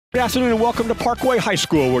Good afternoon and welcome to Parkway High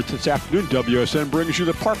School, where this afternoon WSN brings you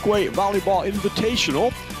the Parkway Volleyball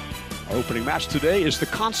Invitational. Our opening match today is the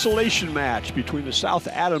consolation match between the South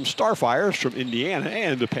Adams Starfires from Indiana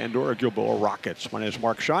and the Pandora Gilboa Rockets. My name is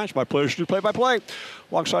Mark Shines. My pleasure to do play-by-play.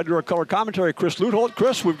 Alongside your color commentary, Chris Lutholt.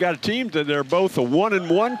 Chris, we've got a team that they're both a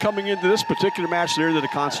 1-1 coming into this particular match. They're in the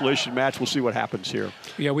consolation match. We'll see what happens here.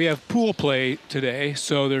 Yeah, we have pool play today,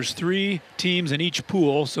 so there's 3 teams in each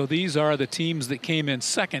pool. So these are the teams that came in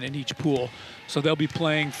second in each pool. So they'll be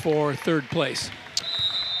playing for third place.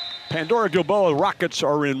 Pandora Gilboa Rockets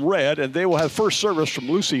are in red, and they will have first service from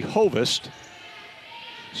Lucy Hovest.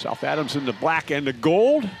 South Adams in the black and the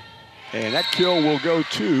gold. And that kill will go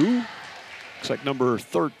to, looks like number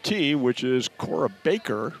 13, which is Cora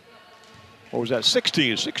Baker. Or was that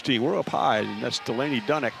 16? 16, we're up high, and that's Delaney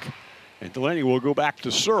Dunnick. And Delaney will go back to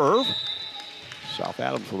serve. South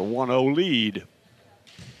Adams with a 1-0 lead.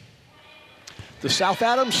 The South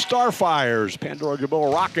Adams Starfires, Pandora Gilboa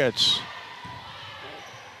Rockets.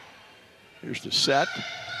 Here's the set.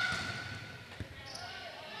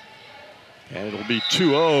 And it'll be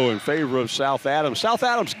 2-0 in favor of South Adams. South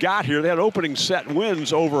Adams got here. They had opening set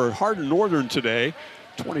wins over Hardin Northern today,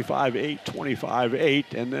 25-8,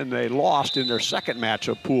 25-8, and then they lost in their second match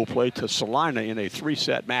of pool play to Salina in a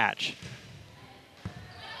 3-set match.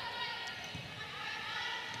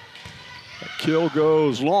 That kill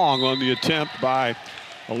goes long on the attempt by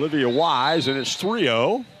Olivia Wise, and it's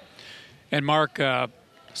 3-0. And Mark,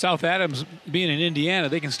 South Adams being in Indiana,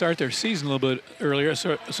 they can start their season a little bit earlier.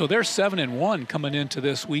 So they're 7-1 coming into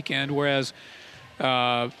this weekend, whereas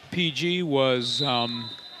PG was, I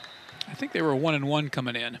think they were 1-1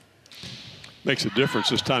 coming in. Makes a difference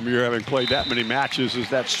this time of year, having played that many matches, as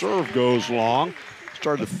that serve goes long.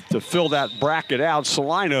 Started to fill that bracket out.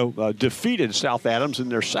 Salina defeated South Adams in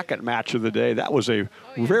their second match of the day. That was a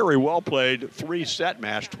very well-played 3-set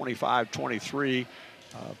match, 25-23.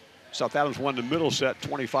 South Adams won the middle set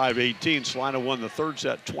 25-18. Salina won the third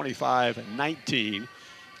set 25-19.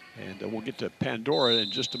 And we'll get to Pandora in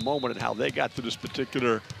just a moment and how they got to this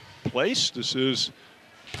particular place. This is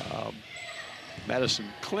Madison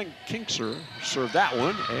Kinkser served that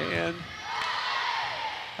one, and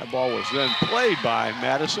that ball was then played by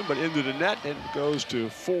Madison, but into the net, and it goes to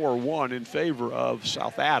 4-1 in favor of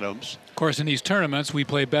South Adams. Of course, in these tournaments, we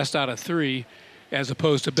play best out of 3 as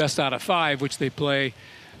opposed to best out of 5, which they play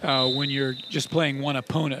when you're just playing one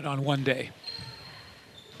opponent on one day.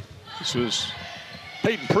 This was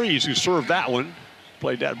Peyton Prees who served that one.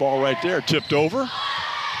 Played that ball right there, tipped over.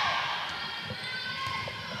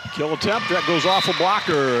 Kill attempt, that goes off a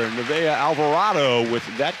blocker. And Nevaeh Alvarado with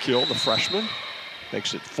that kill, the freshman,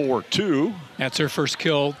 makes it 4-2. That's her first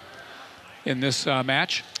kill in this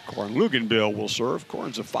match. Corin Luganbill will serve.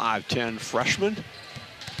 Corin's a 5'10 freshman.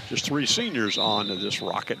 Just 3 seniors on this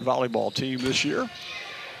Rocket volleyball team this year.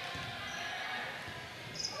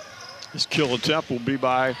 This kill attempt will be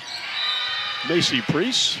by Macy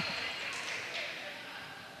Preece.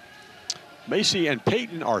 Macy and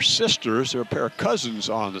Peyton are sisters. They're a pair of cousins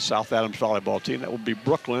on the South Adams volleyball team. That would be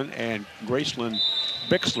Brooklyn and Gracelyn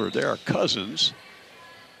Bixler. They are cousins.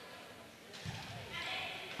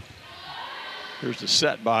 Here's the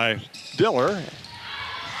set by Diller.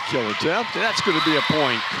 Kill attempt, and that's going to be a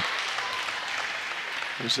point.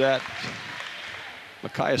 Is that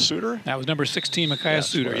Micaiah Suter? That was number 16, Micaiah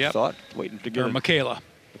Suter. I thought. Waiting to get Michaela.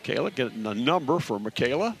 Michaela, getting a number for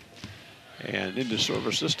Michaela. And into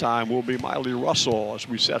service this time will be Miley Russell, as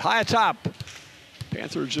we said, high atop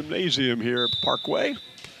Panther Gymnasium here at Parkway.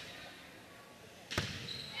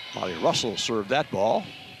 Miley Russell served that ball.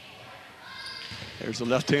 There's the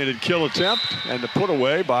left-handed kill attempt and the put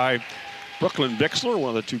away by Brooklyn Bixler, one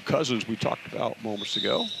of the 2 cousins we talked about moments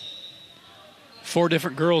ago. 4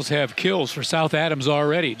 different girls have kills for South Adams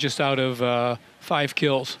already, just out of 5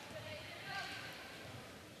 kills.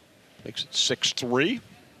 Makes it 6-3.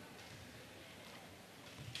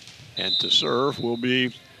 And to serve will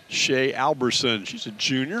be Shay Alberson. She's a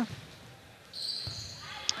junior.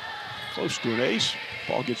 Close to an ace.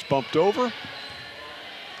 Ball gets bumped over.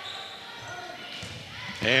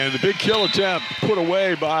 And the big kill attempt put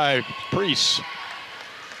away by Preece.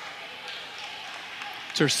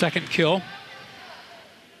 It's her second kill.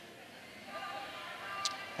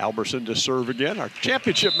 Alberson to serve again. Our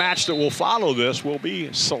championship match that will follow this will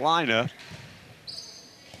be Salina.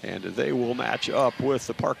 And they will match up with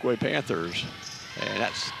the Parkway Panthers. And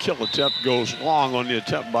that kill attempt goes long on the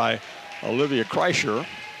attempt by Olivia Kreischer.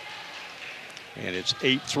 And it's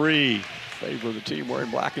 8-3 in favor of the team wearing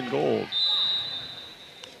black and gold.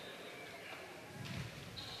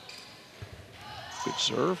 Good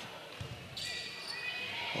serve.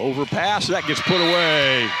 Overpass, that gets put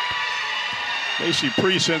away. Macy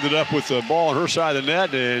Priest ended up with the ball on her side of the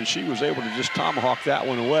net, and she was able to just tomahawk that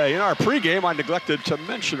one away. In our pregame, I neglected to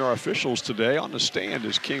mention our officials today. On the stand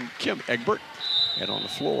is Kim Egbert, and on the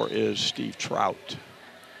floor is Steve Trout.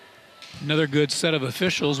 Another good set of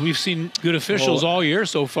officials. We've seen good officials all year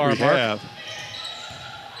so far, We Mark. have.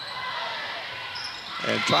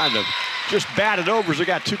 And trying to just bat it over as it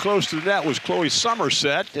got too close to the net was Chloe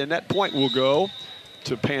Somerset, and that point will go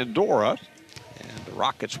to Pandora. And the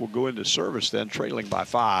Rockets will go into service then, trailing by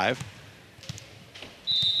 5.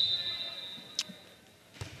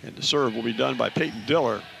 And the serve will be done by Peyton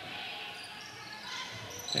Diller.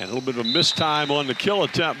 And a little bit of a mistime on the kill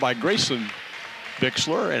attempt by Grayson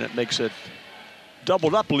Bixler, and it makes it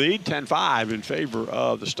doubled up lead, 10-5 in favor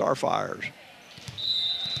of the Starfires.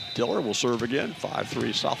 Diller will serve again,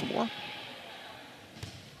 5'3" sophomore.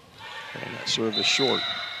 And that serve is short.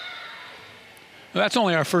 Well, that's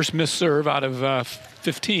only our first missed serve out of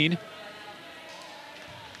 15.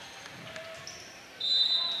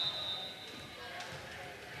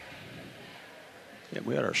 Yeah,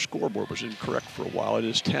 we had our scoreboard was incorrect for a while. It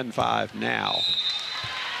is 10-5 now.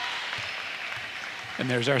 And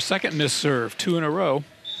there's our second missed serve, 2 in a row.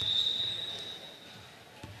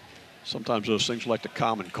 Sometimes those things are like the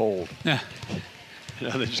common cold. Yeah. You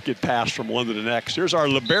know, they just get passed from one to the next. Here's our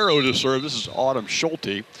libero to serve. This is Autumn Schulte,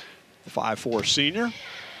 the 5'4" senior.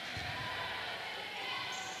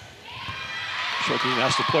 Schulte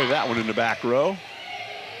has to play that one in the back row.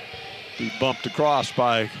 Be bumped across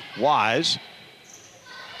by Wise.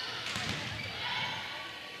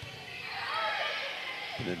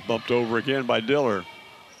 And then bumped over again by Diller.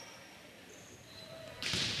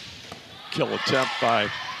 Kill attempt by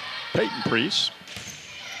Peyton Priest.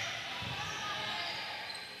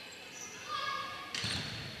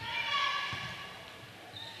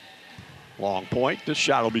 Long point. This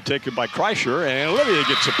shot will be taken by Kreischer, and Olivia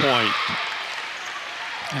gets a point.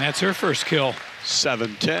 And that's her first kill.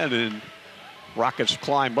 7-10, and Rockets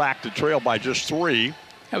climb back to trail by just 3.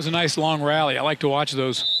 That was a nice long rally. I like to watch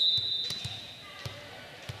those.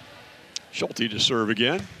 Schulte to serve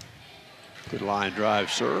again. Good line drive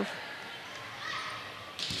serve.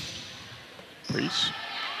 Priest.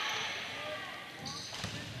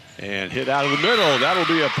 And hit out of the middle. That'll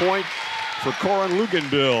be a point for Corin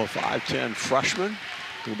Luganbill, 5'10" freshman.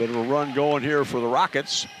 A little bit of a run going here for the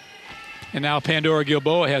Rockets. And now Pandora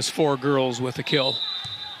Gilboa has 4 girls with a kill.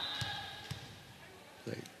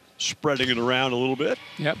 They spreading it around a little bit.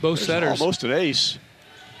 Yep, both There's setters. Almost an ace.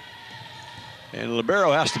 And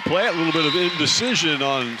libero has to play it. A little bit of indecision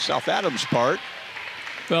on South Adams' part.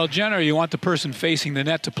 Well, generally you want the person facing the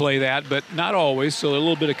net to play that, but not always, so a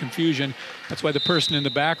little bit of confusion. That's why the person in the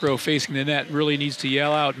back row facing the net really needs to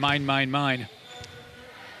yell out, mine, mine, mine.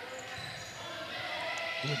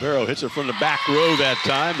 Libero hits it from the back row that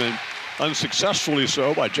time, and unsuccessfully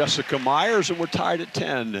so by Jessica Myers, and we're tied at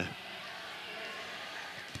 10.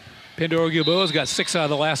 Pandora Gilboa's got 6 out of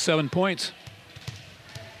the last 7 points.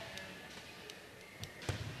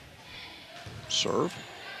 Serve.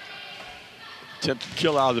 Attempted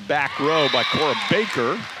kill out of the back row by Cora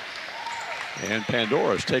Baker. And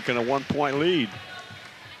Pandora's taken a 1-point lead.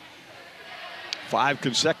 5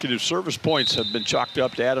 consecutive service points have been chalked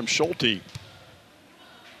up to Adam Schulte.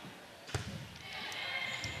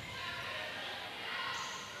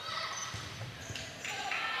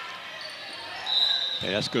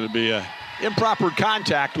 And that's going to be an improper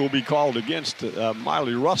contact will be called against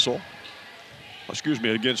Miley Russell. Excuse me,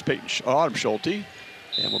 against Autumn Schulte.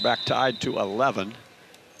 And we're back tied to 11.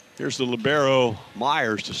 Here's the libero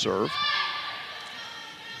Myers to serve.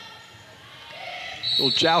 Little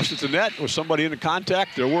joust at the net. Was somebody in the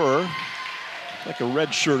contact? There were. Like a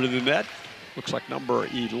red shirt in the net. Looks like number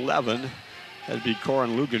 11. That'd be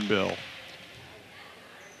Corin Luganbill.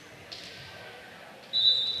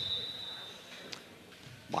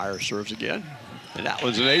 Myers serves again. And that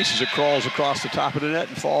one's an ace as it crawls across the top of the net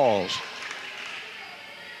and falls.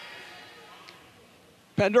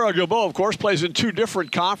 Pandora Gilboa, of course, plays in 2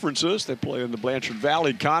 different conferences. They play in the Blanchard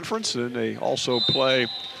Valley Conference, and they also play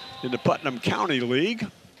in the Putnam County League.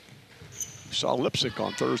 We saw Lipsick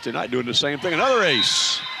on Thursday night doing the same thing. Another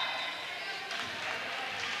ace.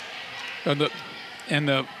 And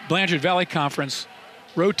the Blanchard Valley Conference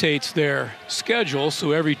rotates their schedule,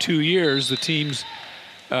 so every 2 years the teams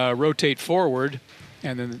rotate forward,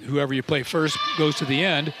 and then whoever you play first goes to the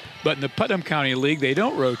end. But in the Putnam County League, they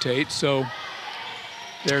don't rotate, so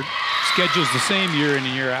their schedule's the same year in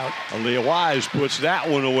and year out. Aaliyah Wise puts that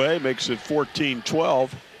one away, makes it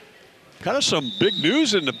 14-12. Kind of some big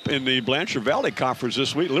news in the Blanchard Valley Conference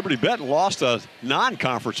this week. Liberty Benton lost a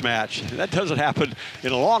non-conference match. That doesn't happen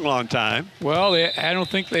in a long, long time. Well, I don't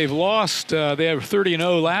think they've lost. They were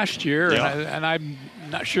 30-0 last year, Yeah. and I'm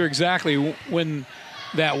not sure exactly when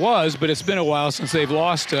that was, but it's been a while since they've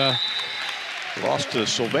lost. Lost to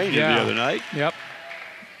Sylvania the other night. Yep.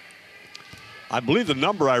 I believe the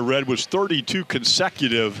number I read was 32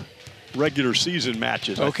 consecutive regular season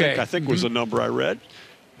matches. Okay. I think was the number I read.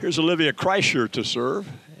 Here's Olivia Kreischer to serve,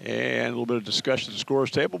 and a little bit of discussion at the scores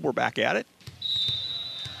table. We're back at it.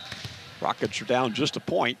 Rockets are down just a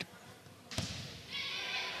point.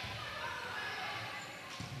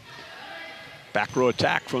 Back row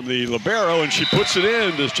attack from the libero, and she puts it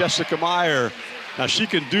in. Does Jessica Meyer. Now she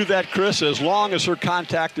can do that, Chris, as long as her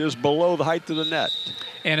contact is below the height of the net.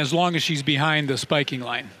 And as long as she's behind the spiking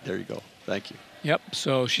line. There you go. Thank you. Yep.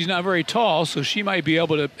 So she's not very tall, so she might be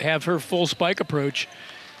able to have her full spike approach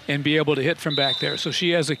and be able to hit from back there. So she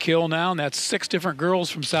has a kill now, and that's 6 different girls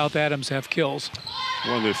from South Adams have kills.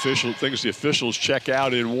 One of the things the officials check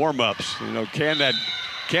out in warm-ups. You know, can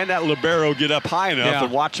that libero get up high enough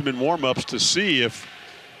and watch them in warm-ups to see if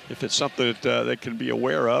it's something that they can be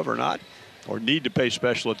aware of or not, or need to pay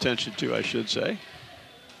special attention to, I should say.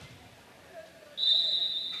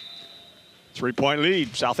 3-point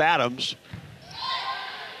lead, South Adams.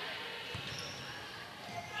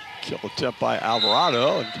 Kill attempt by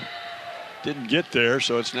Alvarado, and didn't get there,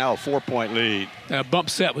 so it's now a 4-point lead. That bump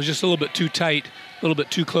set was just a little bit too tight, a little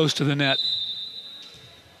bit too close to the net.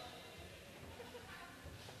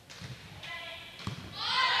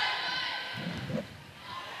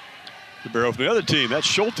 The barrel from the other team, that's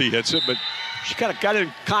Schulte hits it, but she kind of got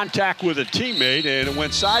in contact with a teammate, and it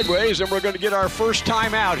went sideways, and we're going to get our first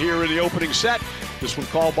timeout here in the opening set. This one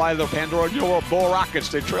called by the Pandora Bull Rockets.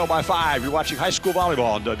 They trail by 5. You're watching high school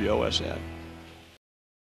volleyball on WOSN.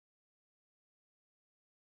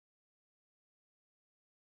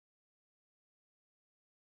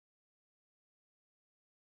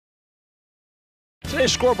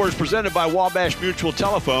 Today's scoreboard is presented by Wabash Mutual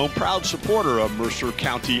Telephone, proud supporter of Mercer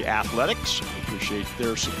County Athletics. Appreciate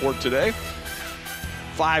their support today.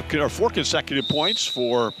 4 consecutive points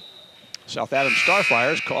for South Adams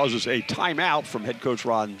Starfires causes a timeout from head coach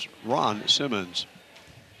Ron Simmons.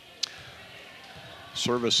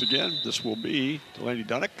 Service again. This will be Delaney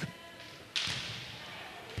Dunnick.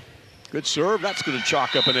 Good serve. That's going to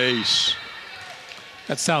chalk up an ace.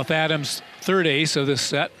 That's South Adams' 3rd ace of this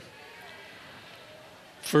set.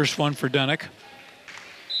 First one for Dunnick.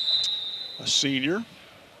 A senior.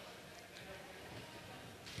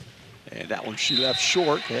 And that one she left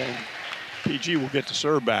short, and PG will get the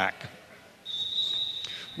serve back.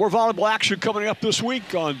 More volleyball action coming up this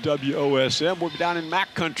week on WOSM. We'll be down in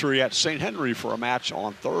Mac Country at St. Henry for a match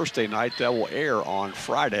on Thursday night that will air on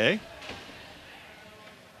Friday.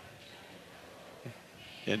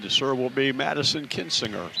 And to serve will be Madison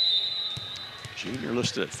Kinsinger. Junior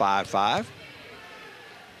listed at 5'5".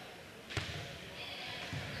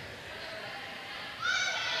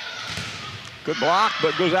 Good block,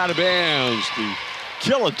 but goes out of bounds. The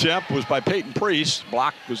kill attempt was by Peyton Priest.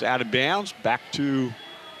 Block was out of bounds. Back to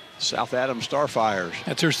South Adams Starfires.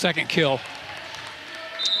 That's her 2nd kill.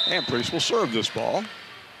 And Priest will serve this ball.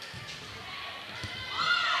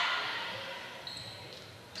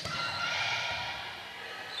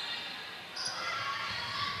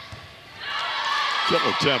 Kill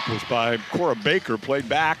attempt was by Cora Baker, played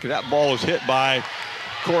back, and that ball was hit by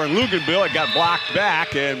Corin Luganbill. It got blocked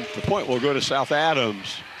back, and the point will go to South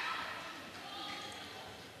Adams.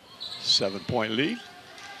 7-point lead.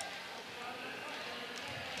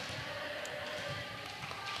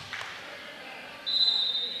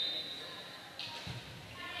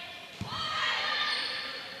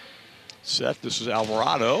 Set, this is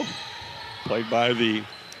Alvarado, played by the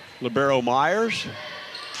libero Myers.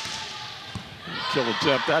 Kill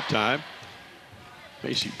attempt that time.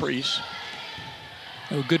 Macy Priest.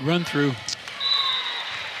 Oh, good run through.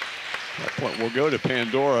 That point will go to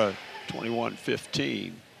Pandora,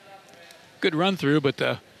 21-15. Good run through, but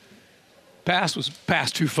the pass was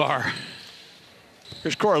passed too far.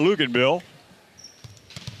 Here's Cora Luganbill.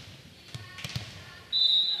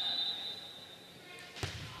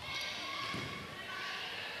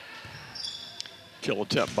 Kill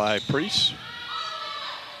attempt by Priest.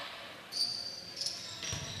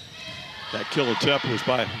 That kill attempt was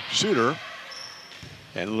by Suter.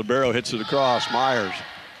 And libero hits it across. Myers.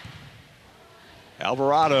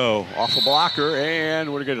 Alvarado off a blocker, and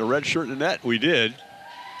we're going to get a red shirt in the net. We did.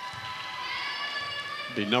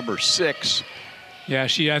 Be number 6. Yeah, I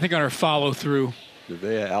think on her follow through.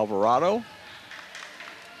 Nevaeh Alvarado.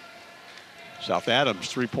 South Adams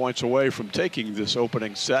 3 points away from taking this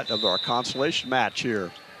opening set of our consolation match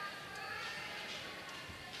here.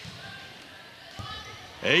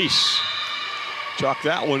 Ace. Chalk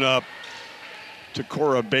that one up to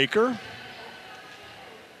Cora Baker.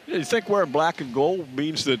 You think wearing black and gold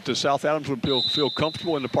means that the South Adams would feel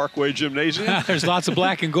comfortable in the Parkway Gymnasium? There's lots of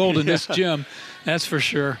black and gold in this gym, that's for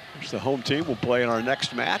sure. The home team will play in our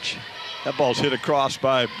next match. That ball's hit across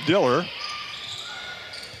by Diller.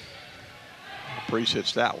 Priest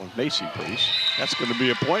hits that one, Macy Priest. That's going to be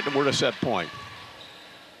a point, and we're at a set point.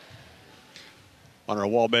 On our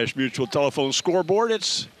Wabash Mutual telephone scoreboard,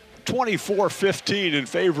 it's 24-15 in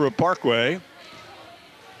favor of Parkway.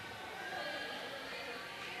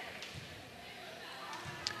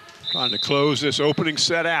 Trying to close this opening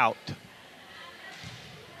set out.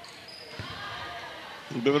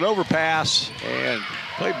 A little bit of an overpass and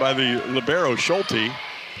played by the libero Schulte and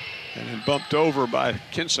then bumped over by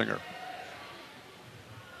Kinsinger.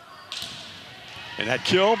 And that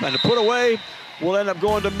kill and the put away will end up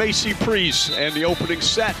going to Macy Priest, and the opening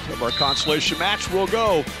set of our consolation match will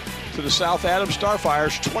go to the South Adams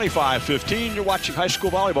Starfires 25-15. You're watching high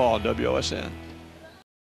school volleyball on WOSN.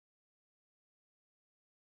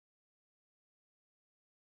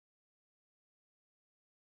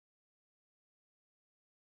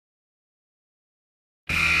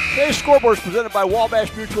 Today's scoreboard is presented by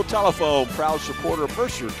Wabash Mutual Telephone, proud supporter of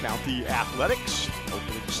Mercer County Athletics.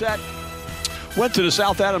 Opening set went to the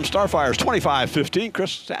South Adams Starfires 25-15.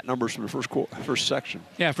 Chris, stat numbers from the first section.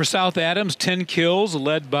 Yeah, for South Adams, 10 kills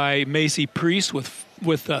led by Macy Priest with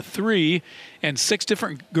 3, and 6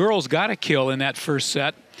 different girls got a kill in that first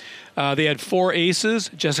set. They had 4 aces.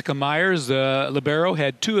 Jessica Myers, the libero,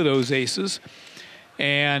 had 2 of those aces,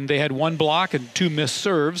 and they had 1 block and 2 missed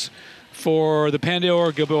serves. For the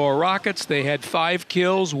Pandora Gilboa Rockets, they had 5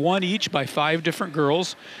 kills, 1 each by 5 different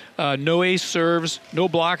girls. No ace serves, no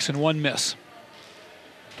blocks, and 1 miss.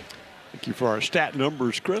 Thank you for our stat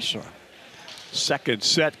numbers, Chris. Our second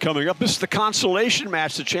set coming up. This is the consolation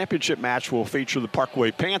match. The championship match will feature the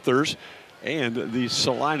Parkway Panthers and the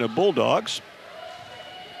Salina Bulldogs.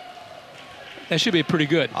 That should be pretty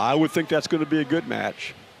good. I would think that's going to be a good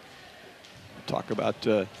match. Talk about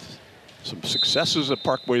some successes that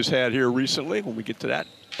Parkway's had here recently when we get to that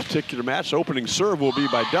particular match. Opening serve will be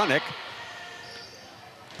by Dunnick.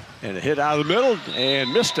 And a hit out of the middle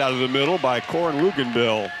and missed out of the middle by Corin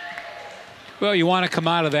Luganbill. Well, you want to come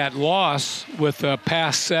out of that loss with a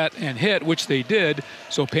pass, set, and hit, which they did.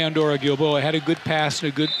 So Pandora Gilboa had a good pass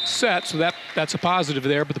and a good set, so that's a positive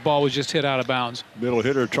there, but the ball was just hit out of bounds. Middle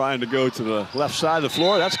hitter trying to go to the left side of the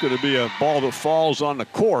floor. That's going to be a ball that falls on the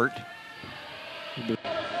court.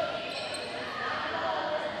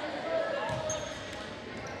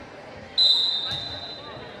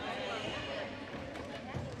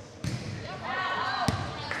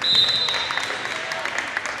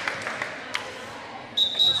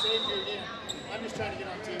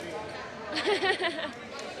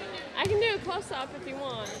 I can do a close-up if you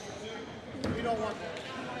want. You don't want that.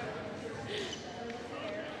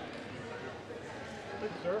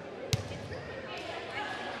 Thank you, sir.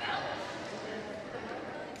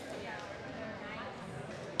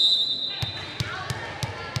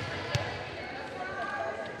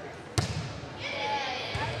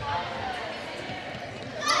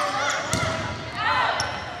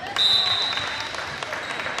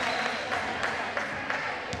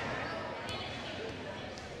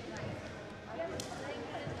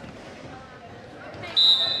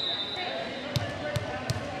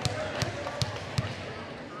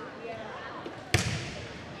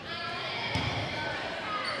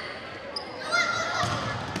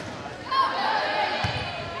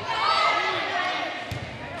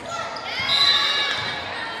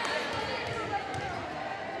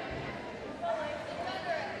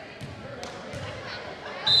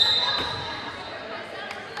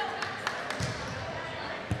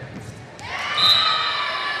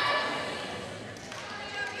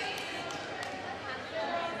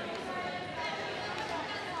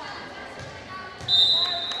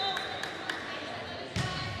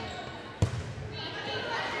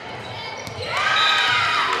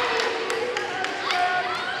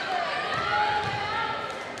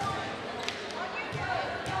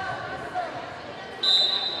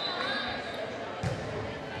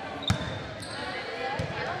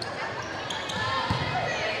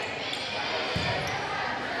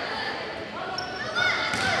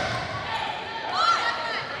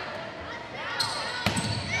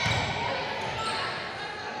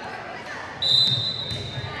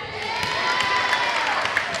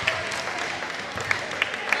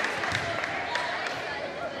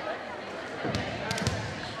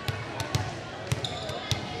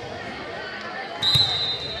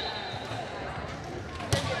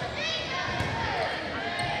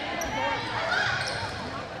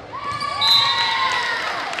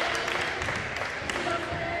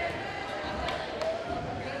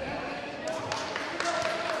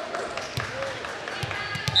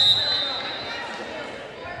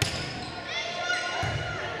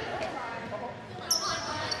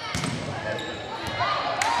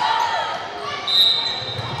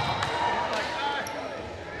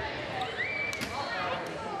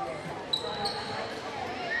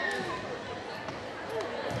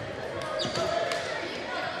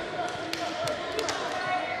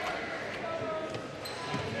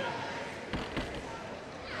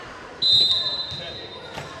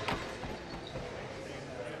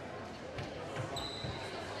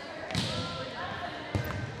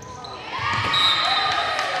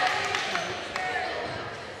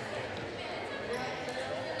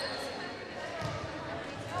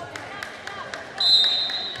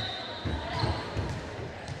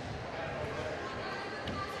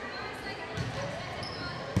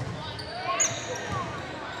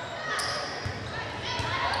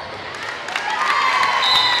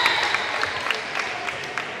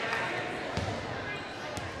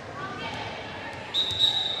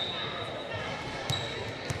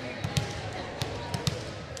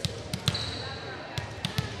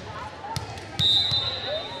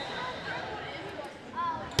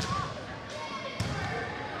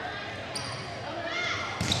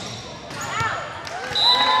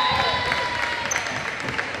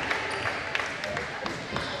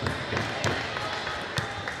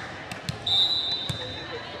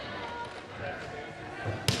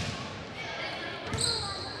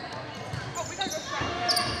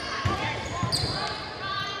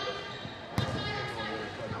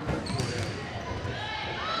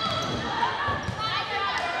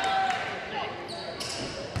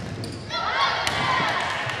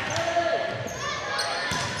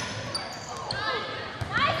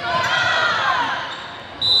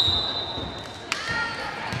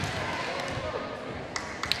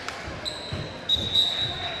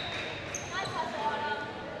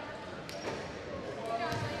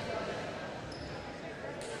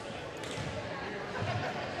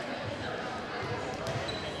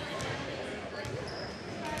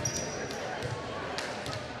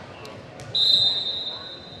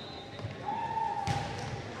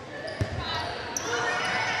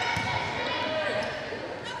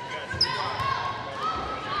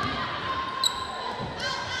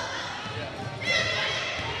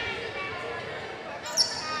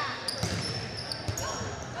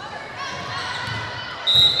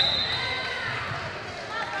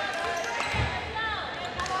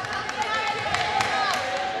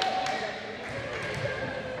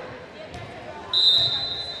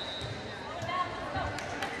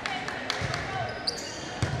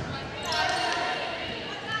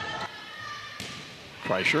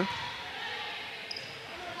 Kreischer.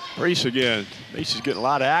 Priest again. Macy's getting a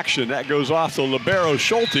lot of action. That goes off the libero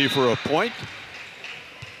Schulte for a point.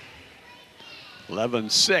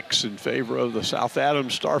 11-6 in favor of the South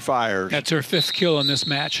Adams Starfires. That's her 5th kill in this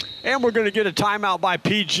match. And we're going to get a timeout by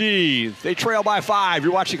PG. They trail by 5.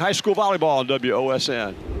 You're watching high school volleyball on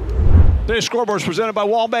WOSN. Today's scoreboard is presented by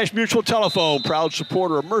Wabash Mutual Telephone, proud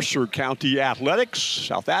supporter of Mercer County Athletics.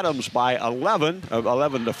 South Adams by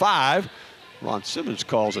 11-5. Ron Simmons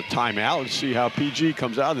calls a timeout. Let's see how PG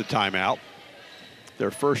comes out of the timeout.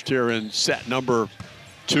 Their first here in set number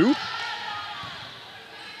 2.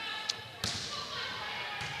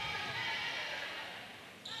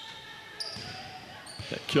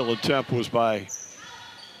 That kill attempt was by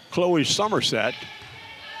Chloe Somerset,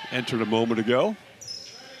 entered a moment ago.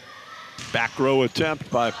 Back row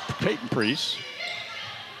attempt by Peyton Priest.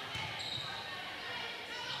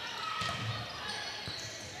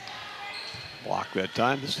 Block that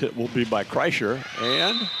time. This hit will be by Kreischer,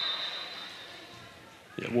 and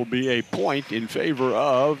it will be a point in favor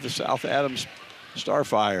of the South Adams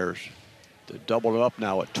Starfires. They doubled it up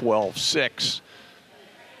now at 12-6.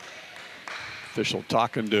 Official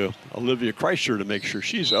talking to Olivia Kreischer to make sure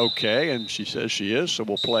she's okay, and she says she is, so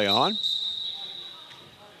we'll play on.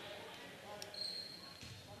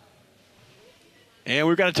 And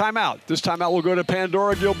we've got a timeout. This timeout will go to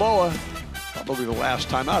Pandora Gilboa. Probably the last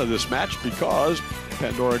timeout of this match because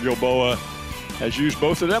Pandora Gilboa has used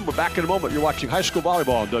both of them. We're back in a moment. You're watching high school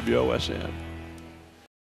volleyball on WOSN.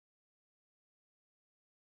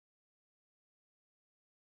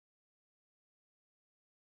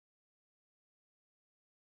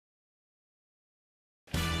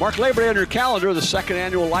 Mark Labor Day on your calendar, the second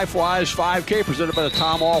annual LifeWise 5K presented by the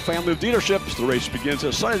Tom All family of dealerships. The race begins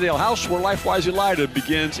at Sunnydale House, where LifeWise Elida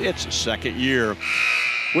begins its second year.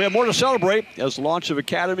 We have more to celebrate as the launch of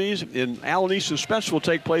academies in Allen East and Spencer will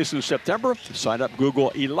take place in September. To sign up, Google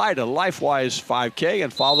Elida LifeWise 5K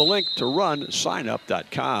and follow the link to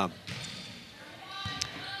runsignup.com.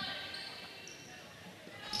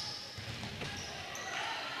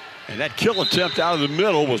 And that kill attempt out of the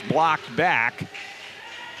middle was blocked back.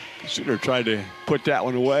 Sooner tried to put that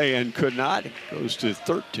one away and could not. It goes to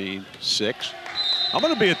 13-6. I'm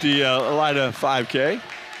going to be at the Elida 5K.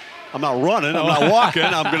 I'm not running. I'm not walking.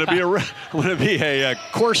 I'm going to be a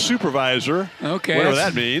course supervisor. Okay. Whatever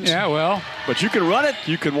that means. Yeah, well. But you can run it.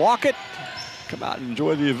 You can walk it. Come out and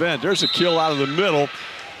enjoy the event. There's a kill out of the middle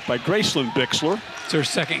by Graceland Bixler. It's her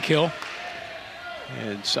 2nd kill.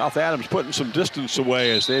 And South Adams putting some distance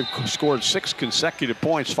away as they've scored 6 consecutive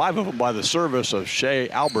points, 5 of them by the service of Shea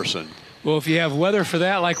Alberson. Well, if you have weather for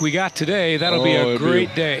that like we got today, that'll be a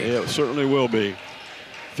great day. It certainly will be.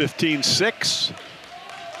 15-6.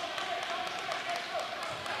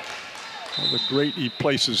 One of the great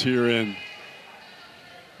places here in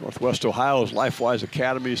Northwest Ohio's LifeWise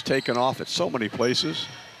Academy has taken off at so many places.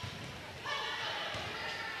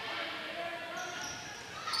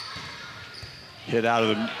 Hit out of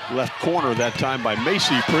the left corner that time by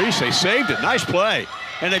Macy Priest. They saved it. Nice play.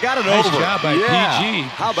 And they got it nice over. Nice job by PG.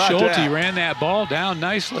 How about Schulte that? ran that ball down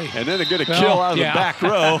nicely. And then they get a kill out of the back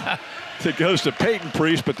row. It goes to Peyton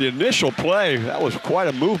Priest, but the initial play, that was quite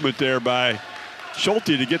a movement there by Schulte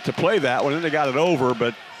to get to play that one. Then they got it over,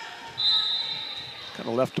 but kind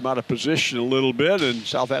of left them out of position a little bit, and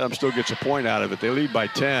South Adams still gets a point out of it. They lead by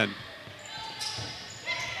 10.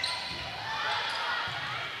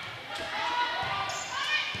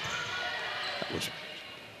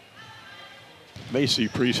 Macy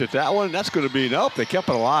Priest hit that one. That's going to be, nope, they kept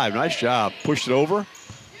it alive. Nice job. Pushed it over.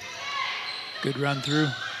 Good run through.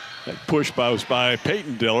 That push was by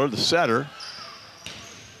Peyton Diller, the setter.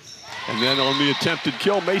 And then on the attempted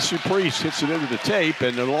kill, Macy Priest hits it into the tape,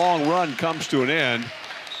 and the long run comes to an end.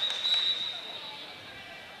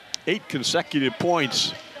 8 consecutive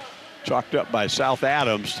points chalked up by South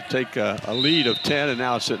Adams to take a lead of 10, and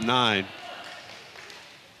now it's at 9.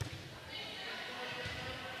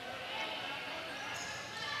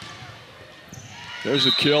 There's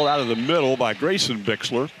a kill out of the middle by Grayson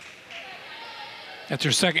Bixler. That's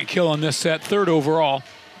her 2nd kill in this set, 3rd overall.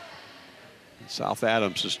 South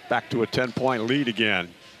Adams is back to a 10-point lead again.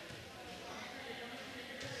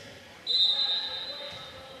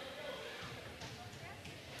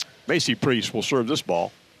 Macy Priest will serve this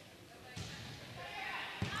ball.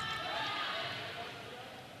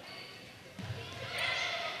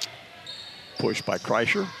 Push by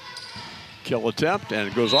Kreischer. Kill attempt, and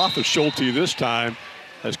it goes off of Schulte this time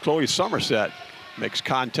as Chloe Somerset makes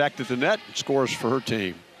contact at the net and scores for her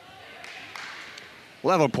team.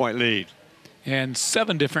 11-point lead. And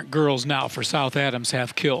 7 different girls now for South Adams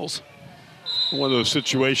have kills. One of those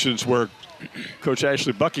situations where Coach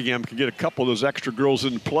Ashley Buckingham can get a couple of those extra girls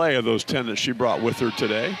in play of those 10 that she brought with her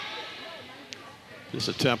today. This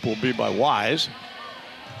attempt will be by Wise.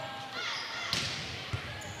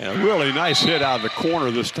 And a really nice hit out of the corner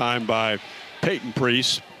this time by Peyton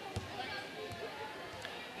Priest.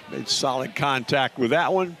 Made solid contact with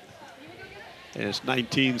that one. And it's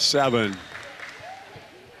 19-7.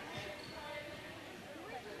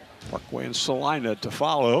 Parkway and Salina to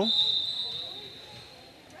follow.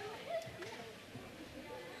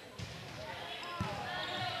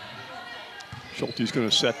 Schulte's going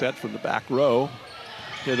to set that from the back row.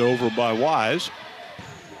 Hit over by Wise.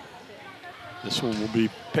 This one will be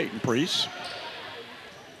Peyton Priest.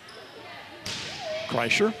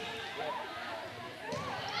 Kreischer.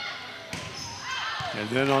 And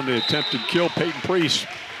then on the attempted kill, Peyton Priest,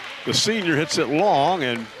 the senior, hits it long,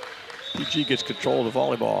 and PG gets control of the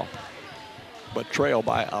volleyball, but trail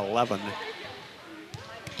by 11.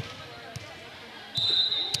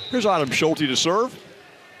 Here's Autumn Schulte to serve.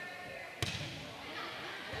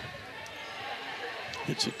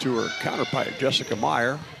 Hits it to her counterpart, Jessica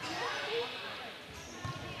Meyer.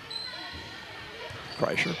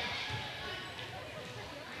 Kreischer.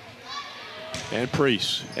 And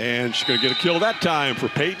Priest. And she's going to get a kill that time for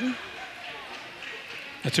Peyton.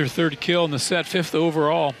 That's her third kill in the set, 5th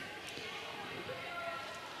overall.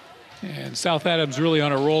 And South Adams really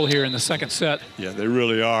on a roll here in the second set. Yeah, they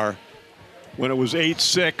really are. When it was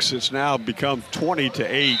 8-6, it's now become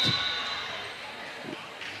 20-8.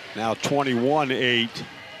 Now 21-8.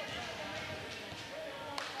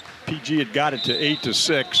 PG had got it to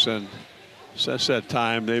 8-6, and since that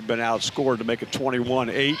time, they've been outscored to make it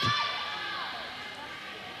 21-8.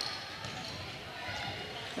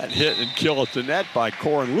 That hit and kill at the net by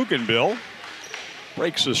Corin Luganbill.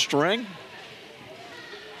 Breaks the string.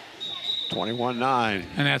 21-9.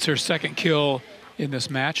 And that's her second kill in this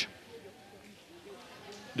match.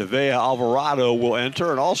 Nevaeh Alvarado will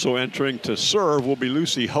enter, and also entering to serve will be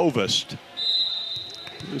Lucy Hovest.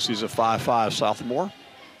 Lucy's a 5'5" sophomore.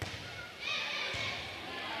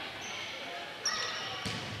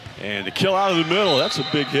 And the kill out of the middle. That's a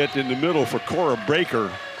big hit in the middle for Cora Baker.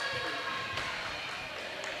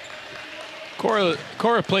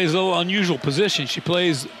 Cora plays a little unusual position. She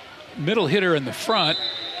plays middle hitter in the front,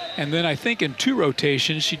 and then I think in 2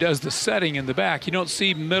 rotations she does the setting in the back. You don't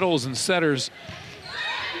see middles and setters.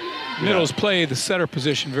 Middles play the setter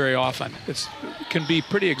position very often. It can be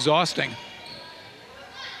pretty exhausting.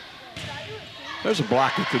 There's a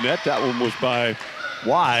block at the net. That one was by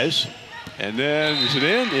Wise. And then, is it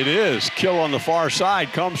in? It is. Kill on the far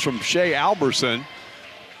side comes from Shea Alberson.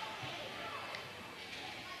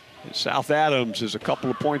 And South Adams is a couple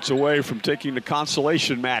of points away from taking the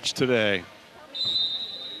consolation match today.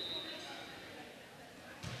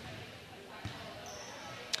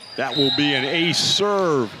 That will be an ace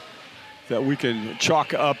serve that we can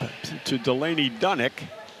chalk up to Delaney Dunnick.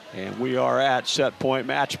 And we are at set point,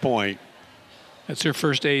 match point. That's her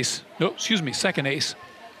first ace. No, excuse me, second ace.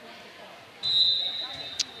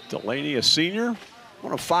 Delaney, a senior,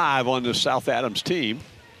 1 of 5 on the South Adams team.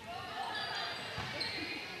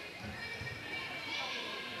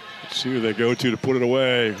 Let's see who they go to put it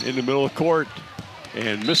away. In the middle of the court,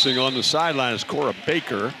 and missing on the sideline is Cora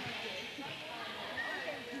Baker.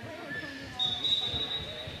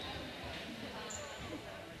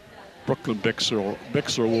 Brooklyn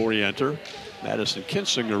Bixler will re-enter. Madison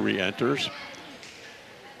Kinsinger re-enters.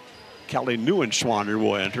 Kelly Neuenschwander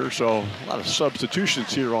will enter, so a lot of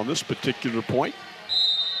substitutions here on this particular point.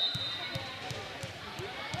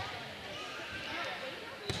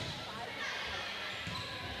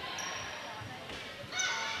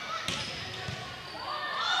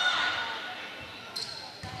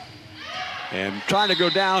 And trying to go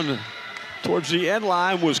down towards the end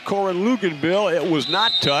line was Corin Luganbill. It was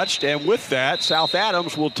not touched, and with that, South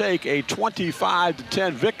Adams will take a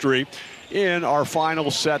 25-10 victory in our final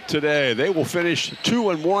set today. They will finish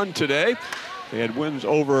 2-1 today. They had wins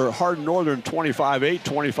over Hardin Northern 25-8,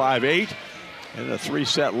 25-8, and a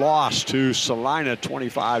 3-set loss to Salina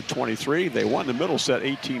 25-23. They won the middle set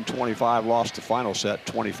 18-25, lost the final set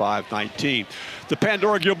 25-19. The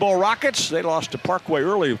Pandora Gilboa Rockets, they lost to Parkway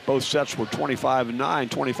early. Both sets were 25-9,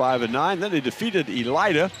 25-9. Then they defeated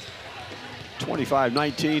Elida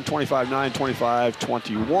 25-19, 25-9,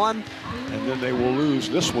 25-21. And then they will lose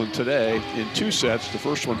this one today in 2 sets. The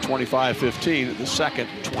first one 25-15, the second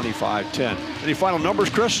 25-10. Any final numbers,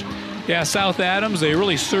 Chris? Yeah, South Adams, they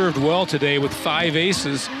really served well today with 5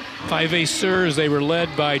 aces. 5 ace serves. They were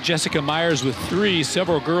led by Jessica Myers with 3.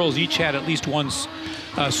 Several girls each had at least 1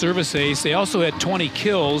 service ace. They also had 20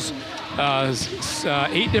 kills.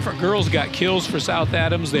 8 different girls got kills for South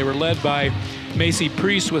Adams. They were led by Macy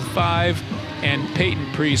Priest with 5 and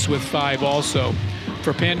Peyton Priest with 5 also.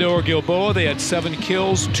 For Pandora Gilboa, they had 7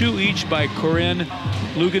 kills, 2 each by Corinne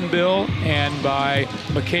Luganbill and by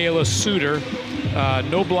Michaela Suter.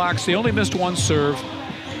 No blocks. They only missed 1 serve,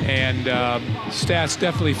 and stats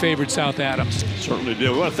definitely favored South Adams. Certainly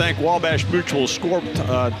did. We want to thank Wabash Mutual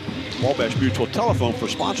Wabash Mutual Telephone for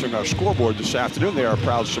sponsoring our scoreboard this afternoon. They are a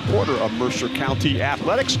proud supporter of Mercer County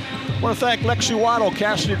Athletics. I want to thank Lexi Waddle,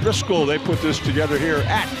 Cassidy Driscoll. They put this together here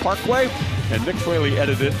at Parkway, and Nick Fraley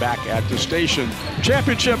edited it back at the station.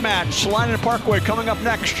 Championship match, Salina and Parkway coming up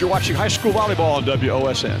next. You're watching high school volleyball on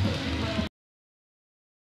WOSN.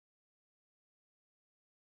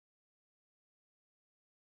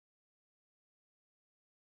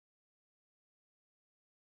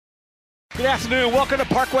 Good afternoon. Welcome to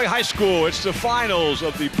Parkway High School. It's the finals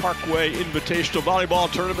of the Parkway Invitational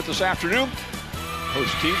Volleyball Tournament this afternoon.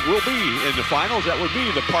 Host team will be in the finals. That would be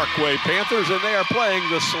the Parkway Panthers, and they are playing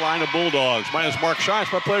the Salina Bulldogs. My name is Mark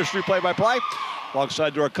Shines. My players do play-by-play.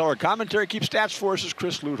 Alongside our color commentary, keep stats for us is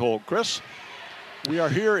Chris Luthold. Chris, we are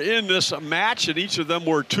here in this match, and each of them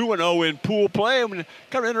were 2-0 in pool play. I mean,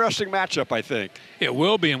 kind of an interesting matchup, I think. It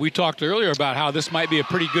will be, and we talked earlier about how this might be a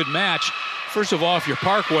pretty good match. First of all, if you're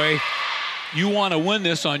Parkway, you want to win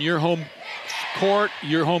this on your home court.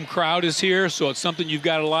 Your home crowd is here, so it's something you've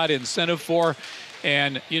got a lot of incentive for.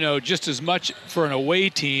 And, you know, just as much for an away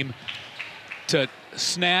team to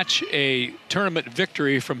snatch a tournament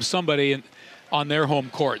victory from somebody on their home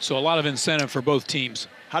court. So a lot of incentive for both teams.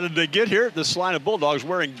 How did they get here? The Salina Bulldogs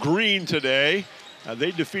wearing green today.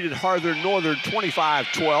 They defeated Harther Northern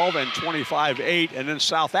 25-12 and 25-8, and then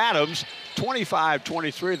South Adams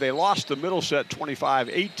 25-23. They lost the middle set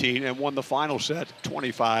 25-18 and won the final set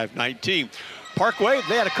 25-19. Parkway,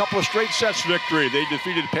 they had a couple of straight sets victory. They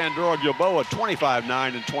defeated Pandora Gilboa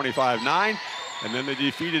 25-9 and 25-9, and then they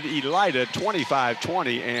defeated Elida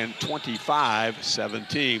 25-20 and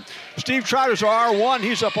 25-17. Steve Trouters, our R1.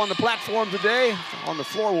 He's up on the platform today. On the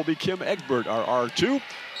floor will be Kim Egbert, our R2.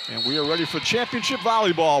 And we are ready for championship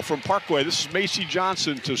volleyball from Parkway. This is Macy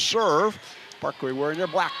Johnson to serve. Parkway wearing their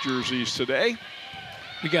black jerseys today.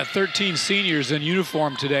 We got 13 seniors in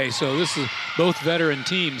uniform today, so this is both veteran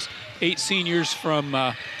teams. 8 seniors from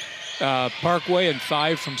Parkway and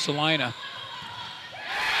 5 from Salina.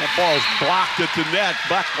 That ball is blocked at the net.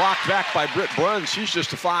 Blocked back by Britt Bruns. She's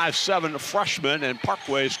just a 5'7" freshman, and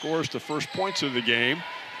Parkway scores the first points of the game.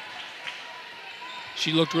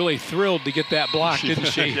 She looked really thrilled to get that block, didn't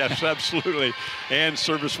she? Yes, absolutely. And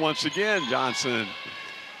service once again, Johnson.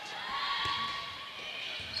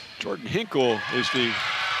 Jordan Hinkle is the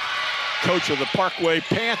coach of the Parkway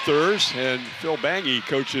Panthers, and Phil Bangy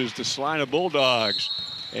coaches the Salina Bulldogs.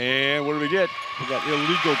 And what do we get? We got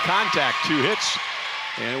illegal contact, 2 hits,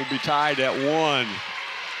 and it will be tied at 1.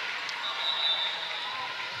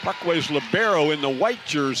 Parkway's libero in the white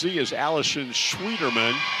jersey is Allison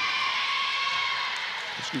Schwederman.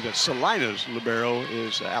 Excuse me, Salina's libero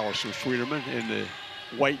is Allison Schwederman in the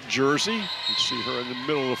white jersey. You see her in the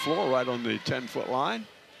middle of the floor, right on the 10-foot line.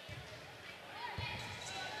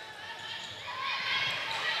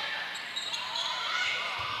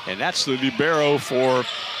 And that's the libero for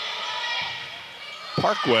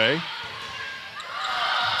Parkway.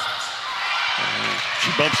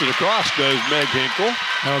 She bumps it across, does Meg Hinkle.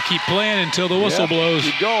 Oh, keep playing until the whistle blows.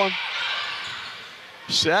 Keep going.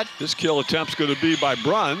 Set. This kill attempt's going to be by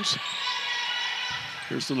Bruns.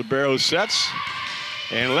 Here's the libero sets.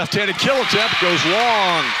 And left-handed kill attempt goes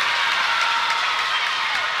long.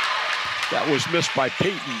 That was missed by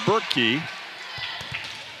Peyton Berkey.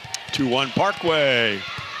 2-1 Parkway.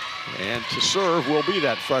 And to serve will be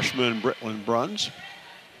that freshman Britlin Bruns.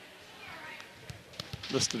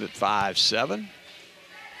 Listed at 5'7".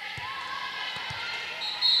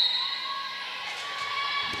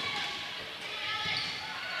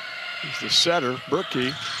 He's the setter,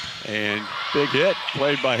 Berkey, and big hit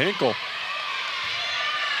played by Hinkle.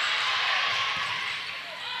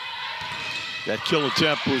 That kill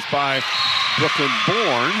attempt was by Brooklyn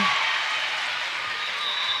Bourne.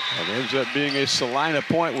 And it ends up being a Salina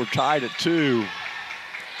point. We're tied at 2.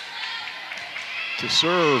 To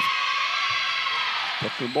serve,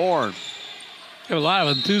 Brooklyn Bourne. Have a lot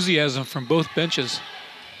of enthusiasm from both benches.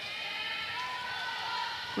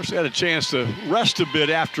 Of course, they had a chance to rest a bit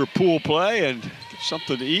after pool play and get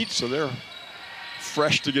something to eat, so they're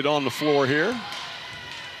fresh to get on the floor here.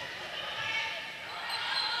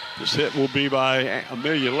 This hit will be by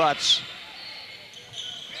Amelia Lutz.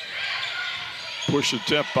 Push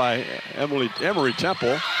attempt by Emory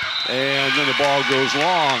Temple, and then the ball goes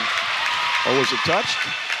long. Oh, was it touched?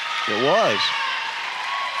 It was.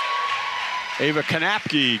 Ava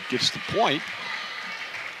Kanapke gets the point.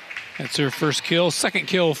 That's her first kill. Second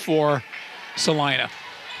kill for Salina.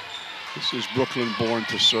 This is Brooklyn-born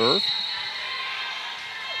to serve.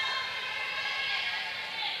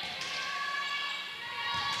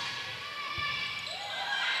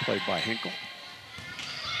 Played by Hinkle.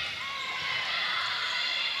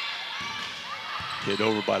 Hit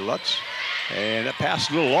over by Lutz. And that pass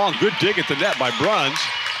a little long. Good dig at the net by Bruns.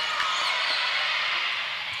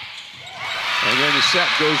 And then the set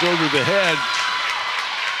goes over the head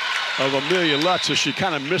of Amelia Lutz as she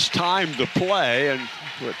kind of mistimed the play, and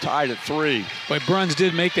we're tied at 3. But Bruns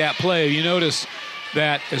did make that play. You notice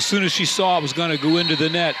that as soon as she saw it was going to go into the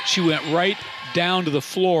net, she went right down to the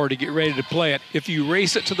floor to get ready to play it. If you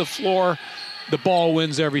race it to the floor, the ball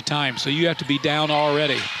wins every time. So you have to be down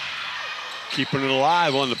already. Keeping it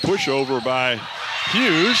alive on the pushover by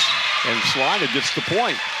Hughes, and Salina gets the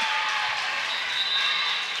point.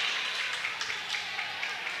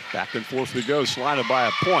 Back and forth we go, Salina by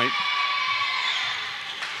a point.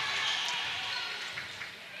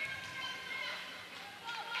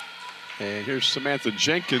 And here's Samantha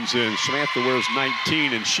Jenkins in. Samantha wears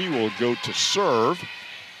 19, and she will go to serve.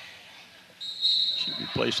 She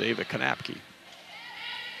replaced Ava Kanapke.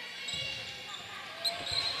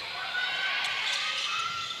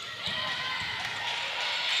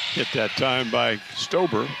 Hit that time by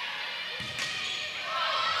Stober.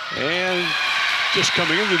 And just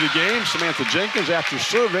coming into the game, Samantha Jenkins after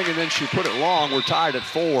serving, and then she put it long. We're tied at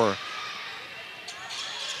 4.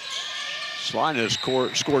 Salina has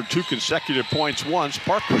scored 2 consecutive points once.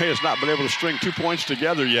 Parkway has not been able to string 2 points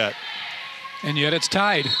together yet. And yet it's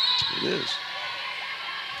tied. It is.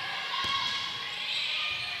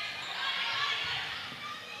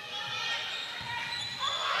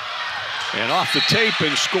 And off the tape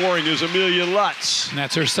and scoring is Amelia Lutz. And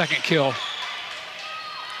that's her second kill.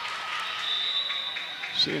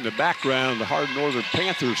 See in the background the Hard Northern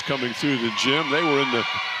Panthers coming through the gym. They were in the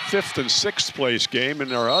 5th and 6th place game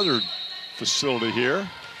in our other facility here.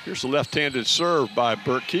 Here's the left-handed serve by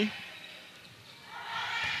Berkey.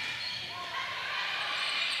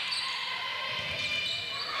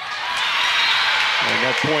 And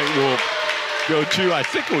that point will go to, I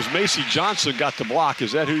think it was Macy Johnson got the block.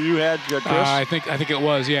 Is that who you had, Chris? I think it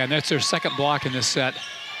was, yeah. And that's their second block in this set.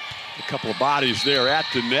 A couple of bodies there at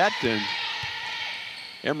the net, and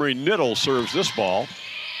Emery Niddle serves this ball.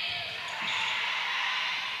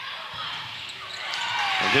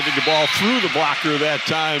 And hitting the ball through the blocker that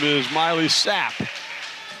time is Miley Sapp.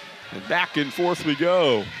 And back and forth we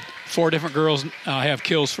go. 4 different girls have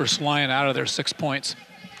kills for Salina out of their 6 points.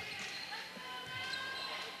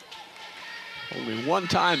 Only one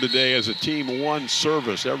time today as a team won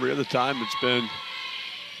service. Every other time it's been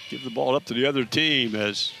give the ball up to the other team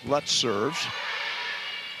as Lutz serves.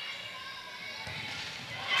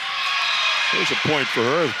 There's a point for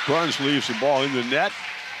her as Bruns leaves the ball in the net.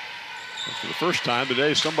 And for the first time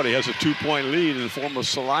today, somebody has a 2-point lead in the form of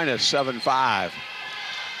Salina, 7-5.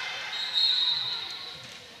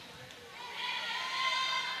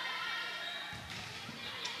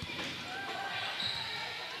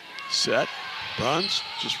 Set. Bruns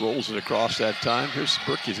just rolls it across that time. Here's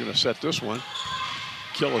Berkey's going to set this one.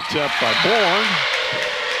 Kill attempt by Bourne.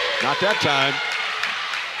 Not that time.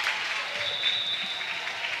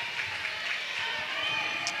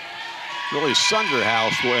 Really,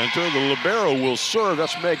 Sunderhouse will enter. The libero will serve.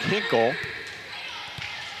 That's Meg Hinkle.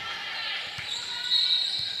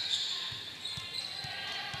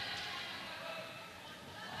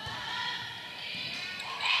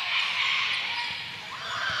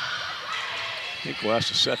 Hinkle has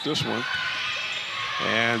to set this one.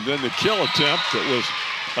 And then the kill attempt that was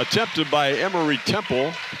attempted by Emery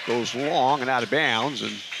Temple goes long and out of bounds,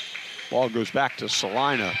 and ball goes back to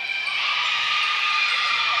Salina.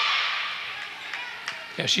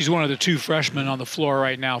 Yeah, she's one of the 2 freshmen on the floor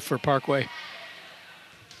right now for Parkway.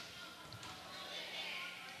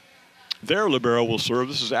 Their libero will serve.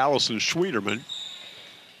 This is Allison Schwederman.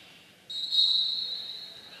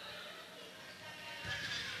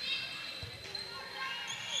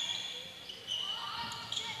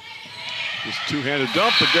 This two-handed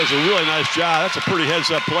dump, but does a really nice job. That's a pretty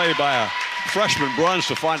heads-up play by a freshman Bruns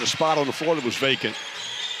to find a spot on the floor that was vacant.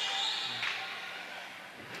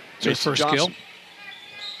 It's her first kill.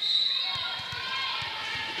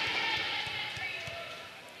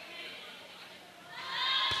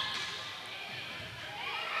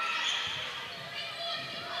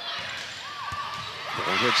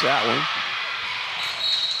 Hits that one.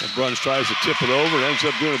 And Bruns tries to tip it over. It ends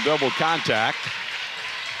up doing a double contact.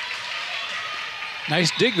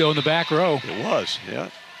 Nice dig, though, in the back row. It was,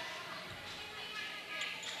 yeah.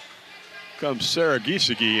 comes Sarah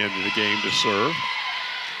Giesecke into the game to serve.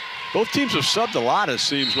 Both teams have subbed a lot, it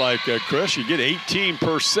seems like, Chris. You get 18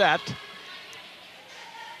 per set.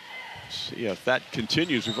 See if that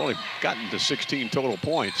continues. We've only gotten to 16 total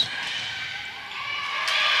points.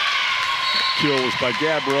 That kill was by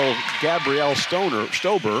Gabrielle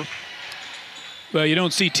Stober. Well, you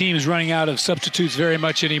don't see teams running out of substitutes very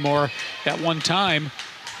much anymore. At one time,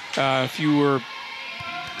 if you were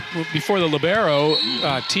before the libero,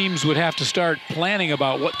 teams would have to start planning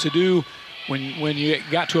about what to do when you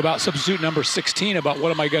got to about substitute number 16, about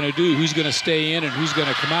what am I going to do, who's going to stay in and who's going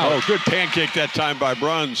to come out. Oh, good pancake that time by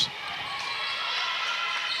Bruns.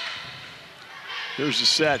 Here's the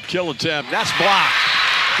set, kill attempt, that's blocked.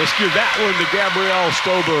 Let's give that one to Gabrielle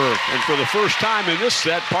Stober. And for the first time in this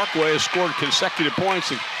set, Parkway has scored consecutive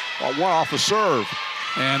points and one off a serve.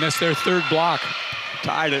 And that's their third block.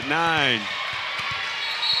 Tied at 9.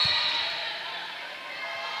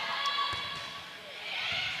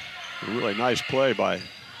 A really nice play by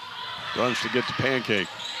Bruns to get the pancake.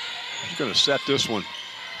 He's going to set this one.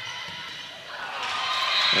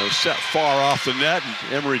 It was set far off the net,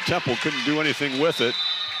 and Emory Temple couldn't do anything with it.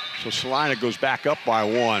 So Salina goes back up by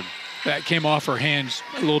 1. That came off her hands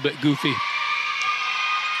a little bit goofy.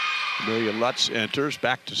 Amelia Lutz enters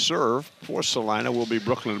back to serve. For Salina will be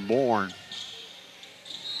Brooklyn Bourne.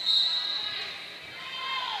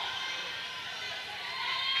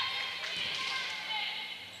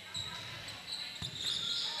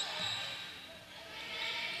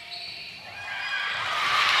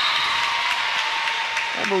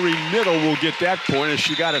 Emory Middle will get that point as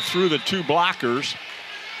she got it through the 2 blockers.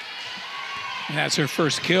 And that's her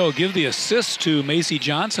first kill. Give the assist to Macy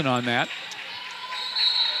Johnson on that.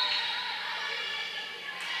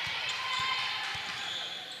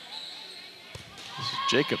 This is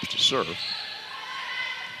Jacobs to serve.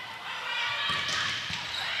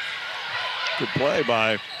 Good play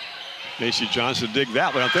by Macy Johnson to dig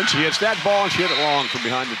that one out. Then she hits that ball and she hit it long from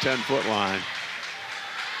behind the 10-foot line.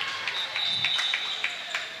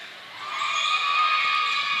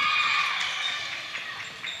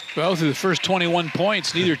 Well, through the first 21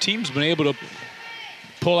 points, neither team's been able to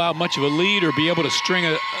pull out much of a lead or be able to string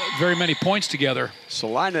very many points together.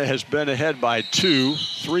 Salina has been ahead by 2,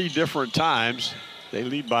 3 different times. They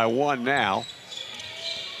lead by 1 now.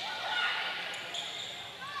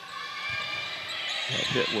 That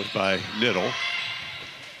hit was by Niddle.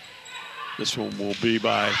 This one will be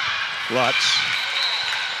by Lutz.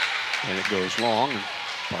 And it goes long, and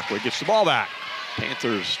Parkway gets the ball back.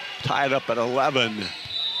 Panthers tied up at 11.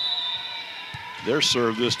 Their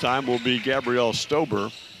serve this time will be Gabrielle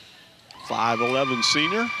Stober, 5'11"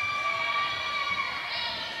 senior.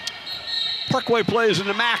 Parkway plays in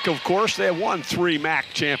the MAC, of course. They have won 3 MAC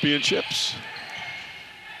championships.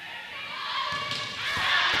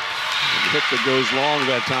 Hit that goes long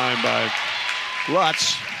that time by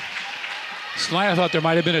Lutz. Salina thought there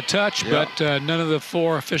might have been a touch, but none of the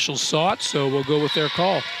 4 officials saw it, so we'll go with their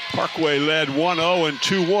call. Parkway led 1-0 and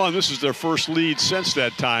 2-1. This is their first lead since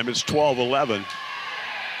that time. It's 12-11.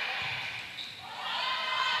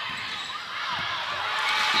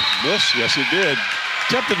 Miss? Yes, it did.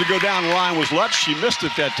 Attempted to go down the line was Lutz. She missed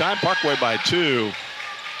it that time. Parkway by 2.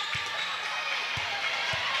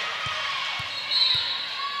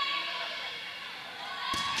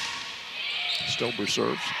 Stober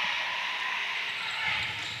serves.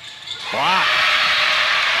 Block.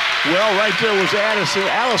 Well, right there was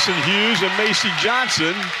Allison Hughes and Macy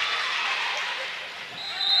Johnson.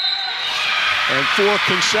 And 4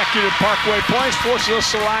 consecutive Parkway points forces a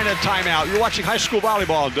Salina timeout. You're watching high school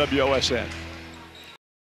volleyball on WOSN.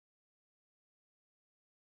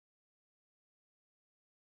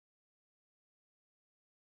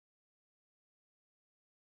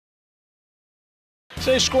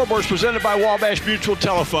 Today's scoreboard is presented by Wabash Mutual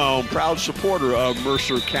Telephone, proud supporter of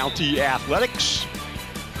Mercer County Athletics.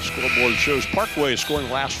 The scoreboard shows Parkway scoring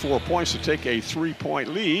the last 4 points to take a 3-point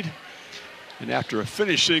lead. And after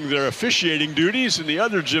finishing their officiating duties in the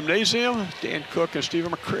other gymnasium, Dan Cook and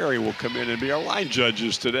Stephen McCrary will come in and be our line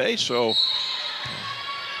judges today. So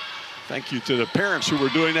thank you to the parents who were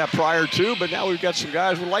doing that prior to, but now we've got some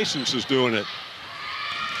guys with licenses doing it.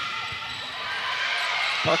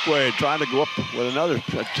 Parkway trying to go up with another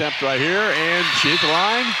attempt right here, and she hit the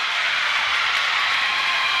line.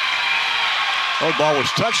 Oh, the ball was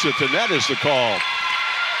touched at the net is the call.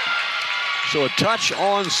 So a touch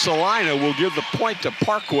on Salina will give the point to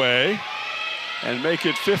Parkway and make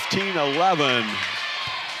it 15-11.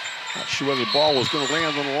 Not sure whether the ball was going to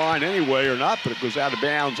land on the line anyway or not, but it goes out of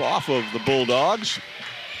bounds off of the Bulldogs.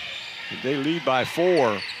 And they lead by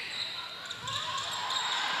 4.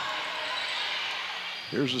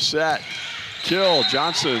 Here's the set. kill.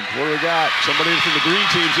 Johnson, what do we got? Somebody from the green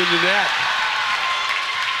team's in the net.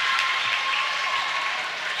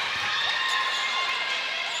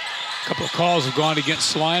 A couple of calls have gone against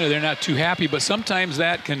Salina. They're not too happy, but sometimes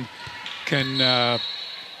that can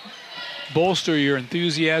bolster your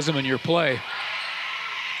enthusiasm and your play.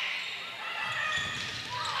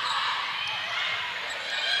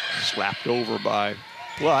 Slapped over by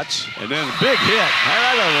Lutz, and then a big hit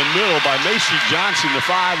right out of the middle by Macy Johnson, the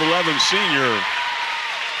 5'11" senior.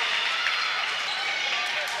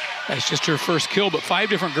 That's just her first kill, but 5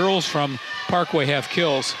 different girls from Parkway have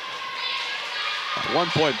kills. At one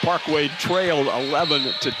point, Parkway trailed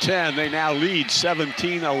 11-10. They now lead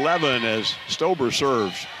 17-11 as Stober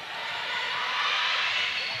serves.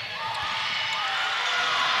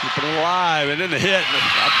 Keeping it alive, and then the hit.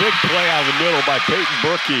 A big play out of the middle by Peyton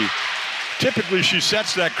Berkey. Typically, she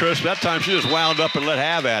sets that, Chris. That time, she just wound up and let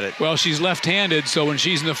have at it. Well, she's left-handed, so when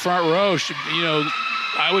she's in the front row,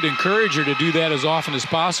 I would encourage her to do that as often as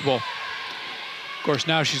possible. Of course,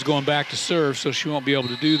 now she's going back to serve, so she won't be able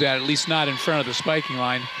to do that, at least not in front of the spiking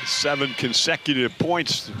line. 7 consecutive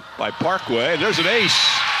points by Parkway, and there's an ace.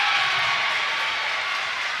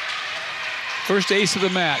 First ace of the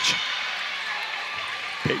match.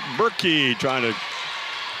 Peyton Berkey trying to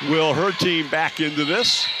will her team back into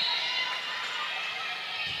this.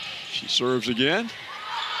 She serves again.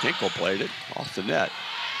 Hinkle played it off the net.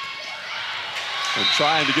 And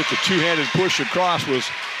trying to get the two-handed push across was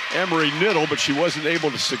Emery Niddle, but she wasn't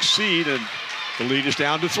able to succeed, and the lead is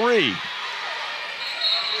down to 3.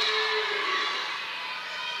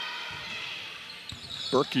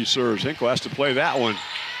 Berkey serves. Hinkle has to play that one.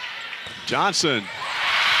 Johnson.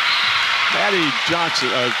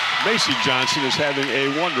 Macy Johnson is having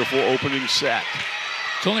a wonderful opening set.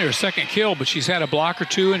 It's only her second kill, but she's had a block or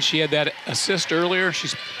 2, and she had that assist earlier.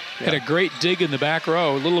 She's had a great dig in the back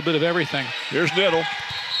row, a little bit of everything. Here's Niddle.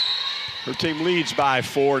 Her team leads by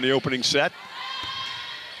 4 in the opening set.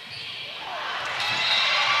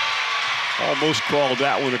 Almost crawled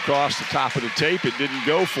that one across the top of the tape. It didn't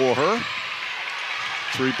go for her.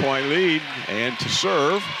 3-point lead, and to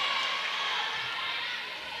serve,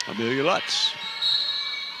 Amelia Lutz.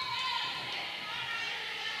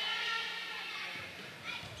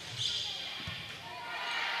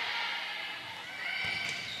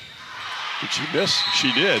 Did she miss?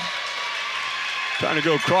 She did. Trying to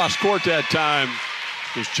go cross court that time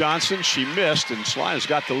was Johnson. She missed, and Salina's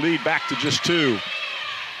got the lead back to just 2.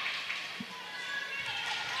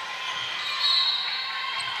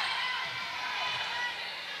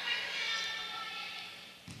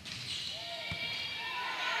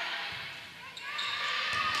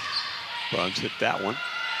 Bruns hit that one.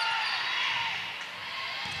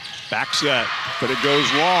 Back set, but it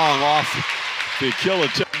goes long off the kill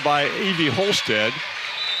attempt by Evie Holstead.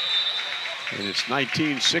 And it's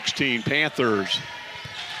 19-16 Panthers.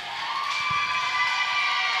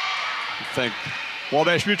 Thank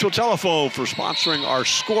Wabash Mutual Telephone for sponsoring our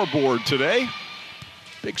scoreboard today.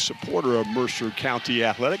 Big supporter of Mercer County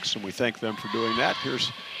Athletics, and we thank them for doing that.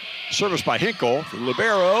 Here's service by Hinkle, the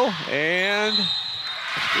libero, and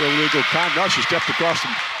illegal time. No, she stepped across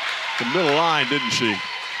the middle line, didn't she?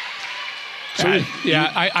 So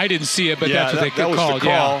I didn't see it, but that's what they called. That was the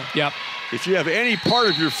call. Yeah. Yep. If you have any part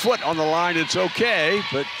of your foot on the line, it's okay,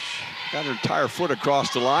 but got her entire foot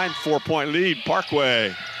across the line. 4-point lead, Parkway.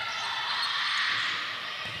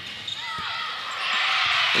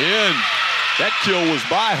 In. That kill was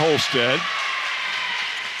by Holstead.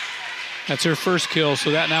 That's her first kill,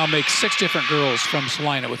 so that now makes 6 different girls from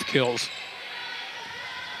Salina with kills.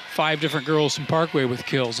 5 different girls from Parkway with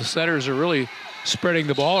kills. The setters are really spreading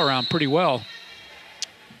the ball around pretty well.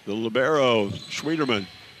 The libero, Schwederman.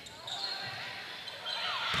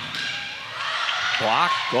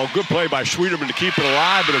 Block. Well, good play by Schwederman to keep it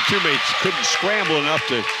alive, but her teammates couldn't scramble enough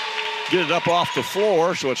to get it up off the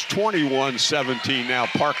floor, so it's 21-17 now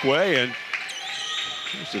Parkway, and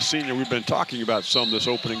here's the senior we've been talking about some this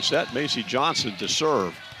opening set, Macy Johnson to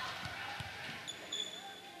serve.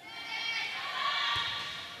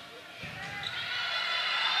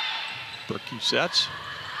 Berkey sets.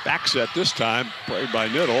 Back set this time, played by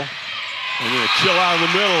Niddle. And then a kill out of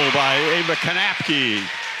the middle by Ava Kanapke.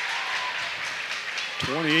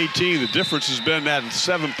 2018, the difference has been that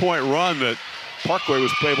 7-point run that Parkway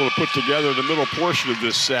was able to put together in the middle portion of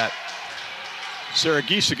this set. Sarah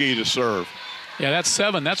Giesecke to serve. Yeah, that's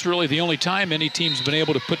 7. That's really the only time any team's been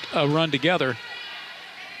able to put a run together.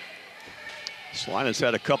 Salina's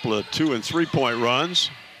had a couple of 2- and 3-point runs.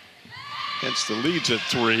 Hence the leads at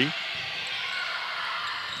 3.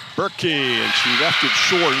 Berkey, and she left it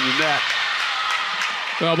short in the net.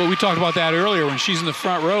 Well, but we talked about that earlier. When she's in the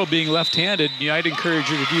front row being left-handed, I'd encourage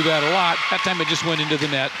her to do that a lot. That time it just went into the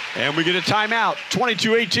net. And we get a timeout.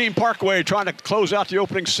 22-18 Parkway trying to close out the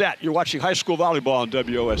opening set. You're watching high school volleyball on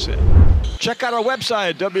WOSN. Check out our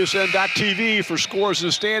website, WSN.TV, for scores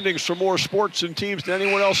and standings for more sports and teams than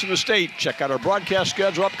anyone else in the state. Check out our broadcast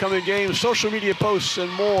schedule, upcoming games, social media posts,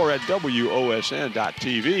 and more at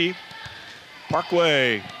WOSN.TV.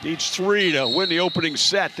 Parkway needs 3 to win the opening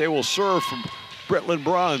set. They will serve from Brittlin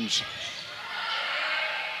Bruns.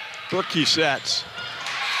 Berkey sets.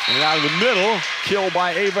 And out of the middle, kill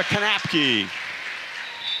by Ava Kanapke.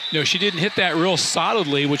 No, she didn't hit that real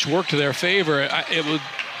solidly, which worked to their favor. It would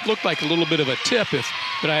look like a little bit of a tip,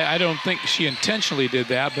 but I don't think she intentionally did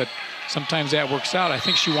that, but sometimes that works out. I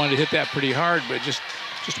think she wanted to hit that pretty hard, but just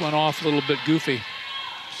went off a little bit goofy.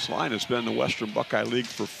 Slime has been in the Western Buckeye League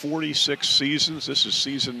for 46 seasons. This is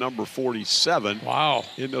season number 47. Wow.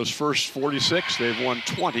 In those first 46, they've won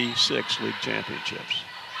 26 league championships.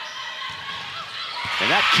 And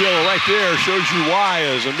that kill right there shows you why,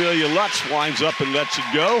 as Amelia Lutz winds up and lets it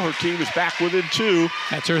go. Her team is back within 2.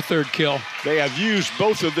 That's her 3rd kill. They have used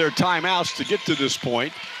both of their timeouts to get to this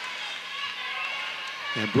point.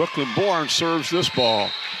 And Brooklyn Bourne serves this ball.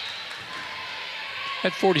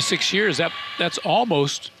 At 46 years, that's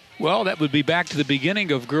almost, well, that would be back to the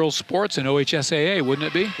beginning of girls' sports in OHSAA, wouldn't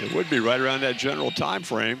it be? It would be right around that general time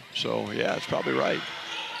frame. So, yeah, it's probably right.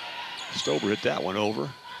 Stober hit that one over.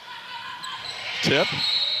 Tip.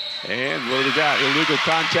 And what do we got? Illegal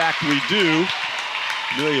contact, we do.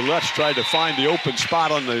 Amelia Lutz tried to find the open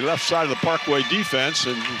spot on the left side of the Parkway defense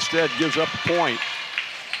and instead gives up a point.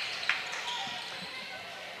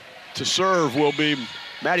 To serve will be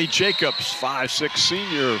Maddie Jacobs, 5'6"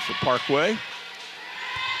 senior for Parkway.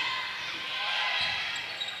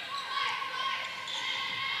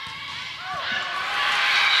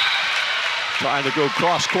 Trying to go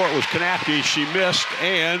cross court was Kanapke. She missed,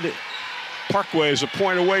 and Parkway is a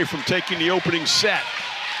point away from taking the opening set.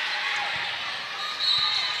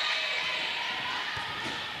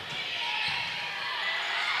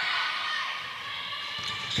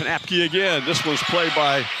 Kanapke again. This one's played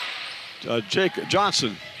by Jake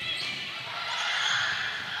Johnson.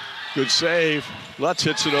 Good save. Lutz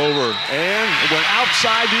hits it over, and it went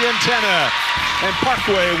outside the antenna. And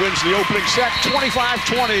Parkway wins the opening set,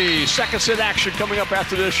 25-20. Second set action coming up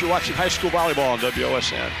after this. You're watching high school volleyball on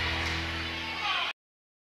WOSN.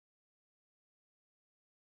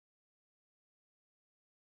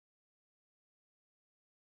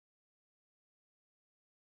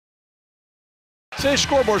 Today's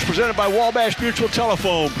scoreboard is presented by Wabash Mutual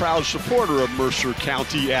Telephone, proud supporter of Mercer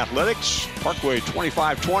County Athletics. Parkway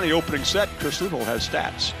 25-20 opening set. Chris Little has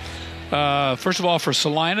stats. First of all, for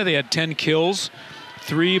Salina, they had 10 kills.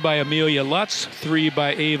 3 by Amelia Lutz, 3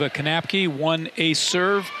 by Ava Kanapke, 1 ace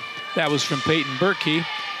serve. That was from Peyton Berkey.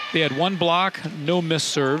 They had 1 block, no missed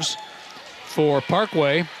serves. For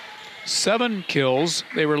Parkway, 7 kills.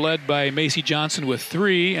 They were led by Macy Johnson with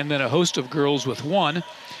 3, and then a host of girls with 1.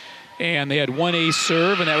 And they had 1 ace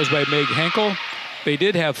serve, and that was by Meg Henkel. They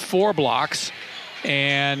did have 4 blocks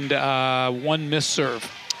and 1 missed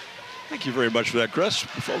serve. Thank you very much for that, Chris.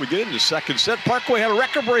 Before we get into the second set, Parkway had a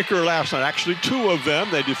record breaker last night. Actually, 2 of them.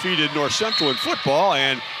 They defeated North Central in football,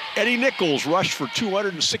 and Eddie Nichols rushed for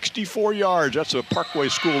 264 yards. That's a Parkway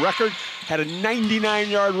school record. Had a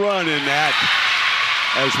 99-yard run in that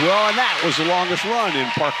as well, and that was the longest run in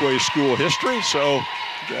Parkway school history. So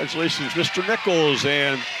congratulations, Mr. Nichols,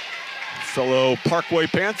 and fellow Parkway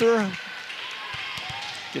Panther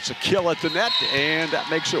gets a kill at the net, and that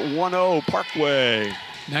makes it 1-0 Parkway.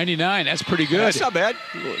 99, that's pretty good. That's not bad.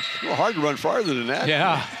 It's a little hard to run farther than that.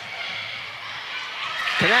 Yeah.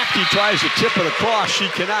 Kanapke tries to tip it across. She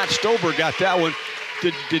cannot. Stober got that one.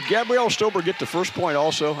 Did Gabrielle Stober get the first point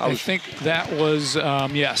also? I think that was,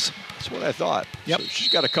 yes. That's what I thought. Yep. So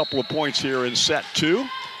she's got a couple of points here in set 2.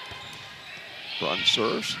 Run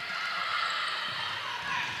serves.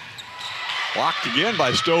 Blocked again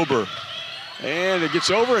by Stober. And it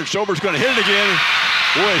gets over, and Stober's going to hit it again.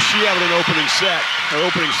 Boy, is she having an opening set. Her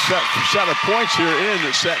opening set of points here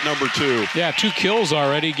in set number 2. Yeah, 2 kills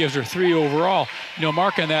already, gives her 3 overall. You know,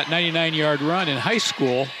 Mark, on that 99-yard run in high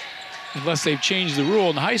school, unless they've changed the rule,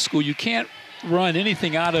 in high school, you can't run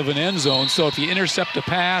anything out of an end zone. So if you intercept a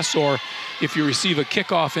pass or if you receive a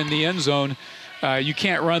kickoff in the end zone, you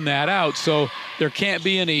can't run that out. So there can't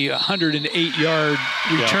be any 108-yard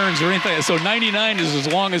returns or anything. So 99 is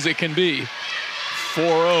as long as it can be.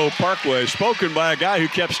 4-0 Parkway. Spoken by a guy who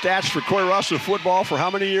kept stats for Corey Russell football for how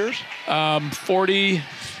many years? 40.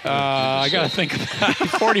 I got to think of that.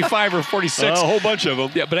 45 or 46. A whole bunch of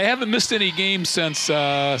them. Yeah, but I haven't missed any games since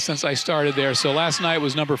I started there. So last night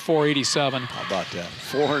was number 487. How about that?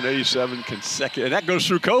 487 consecutive. And that goes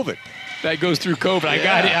through COVID. That goes through COVID.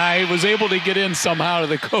 Yeah. I was able to get in somehow to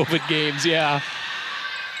the COVID games, yeah.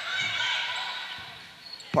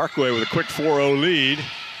 Parkway with a quick 4-0 lead.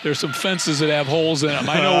 There's some fences that have holes in them.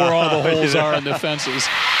 I know where all the holes are in the fences.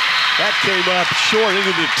 That came up short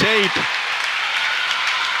into the tape.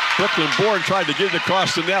 Brooklyn Bourne tried to get it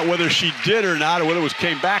across the net, whether she did or not, or whether it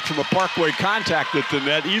came back from a Parkway contact at the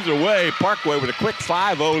net. Either way, Parkway with a quick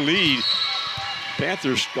 5-0 lead.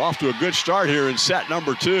 Panthers off to a good start here in set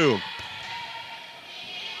number 2.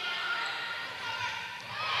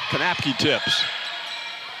 Kanapke tips.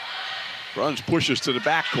 Runs, pushes to the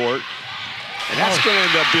backcourt. And that's going to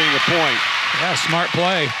end up being a point. Yeah, smart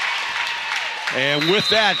play. And with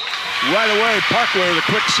that, right away, Parkway with a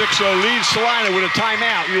quick 6-0 lead. Salina with a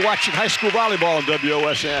timeout. You're watching high school volleyball on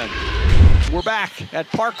WOSN. We're back at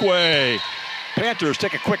Parkway. Panthers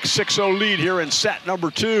take a quick 6-0 lead here in set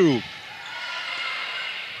number 2.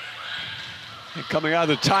 And coming out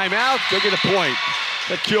of the timeout, they get a point.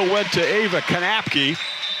 That kill went to Ava Kanapke.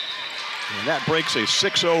 And that breaks a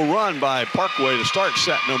 6-0 run by Parkway to start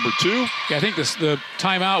set number 2. Yeah, I think the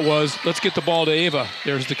timeout was, let's get the ball to Ava.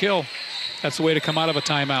 There's the kill. That's the way to come out of a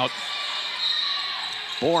timeout.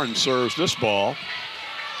 Bourne serves this ball.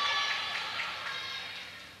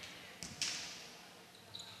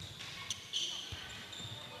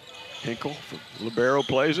 Hinkle from libero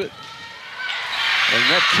plays it. And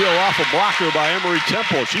that kill off a blocker by Emery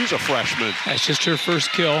Temple. She's a freshman. That's just her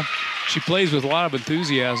first kill. She plays with a lot of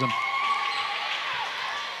enthusiasm.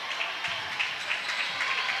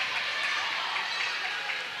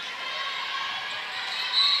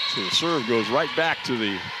 So the serve goes right back to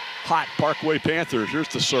the hot Parkway Panthers. Here's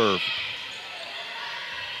the serve.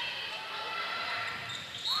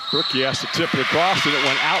 Brookie has to tip it across, and it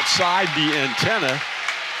went outside the antenna.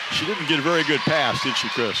 She didn't get a very good pass, did she,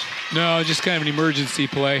 Chris? No, just kind of an emergency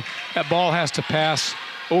play. That ball has to pass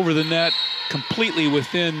over the net completely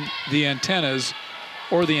within the antennas,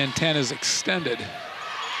 or the antennas extended.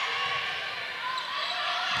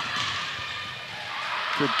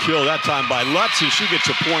 Good kill that time by Lutz, and she gets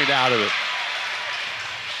a point out of it.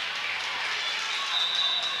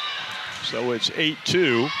 So it's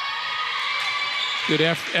 8-2. Good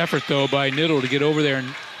effort, though, by Niddle to get over there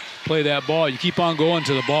and play that ball. You keep on going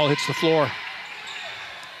till the ball hits the floor.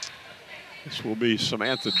 This will be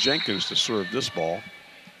Samantha Jenkins to serve this ball.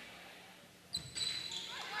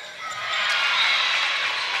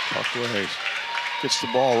 Parkway gets the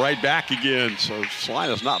ball right back again. So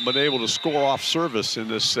Salina's not been able to score off service in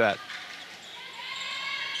this set.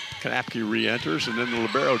 Kanapke re-enters, and then the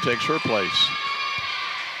libero takes her place.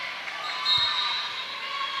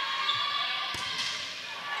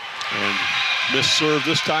 And missed serve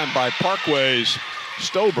this time by Parkway's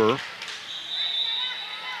Stober.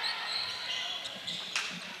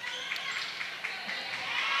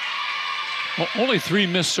 Well, only 3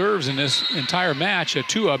 missed serves in this entire match.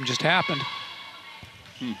 2 of them just happened.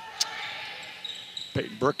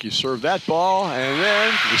 Peyton Brookie served that ball, and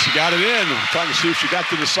then she got it in. Trying to see if she got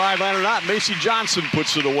to the sideline or not. Macy Johnson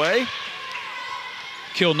puts it away.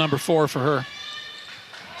 Kill number 4 for her.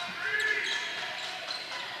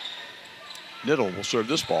 Niddle will serve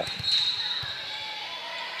this ball.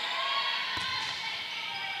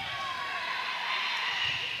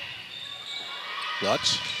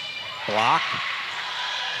 Lutz, block.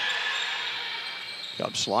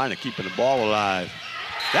 Cub Salina keeping the ball alive.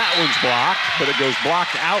 That one's blocked, but it goes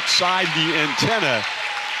blocked outside the antenna.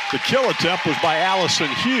 The kill attempt was by Allison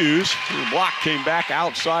Hughes. The block came back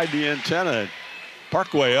outside the antenna.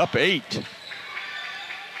 Parkway up 8.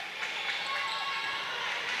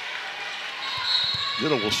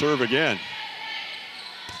 Niddle will serve again.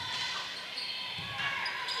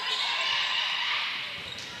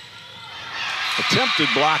 Attempted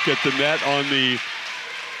block at the net on the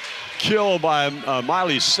kill by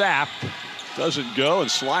Miley Sapp. Doesn't go,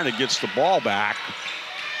 and Salina gets the ball back.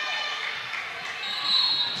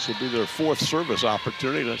 This will be their 4th service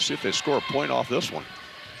opportunity. Let's see if they score a point off this one.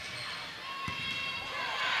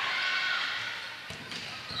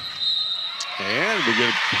 And we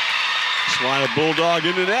get a Salina Bulldog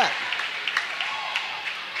into net.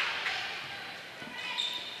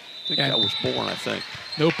 I think that was Bourne, I think.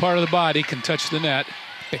 No part of the body can touch the net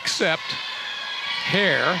except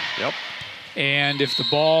hair. Yep. And if the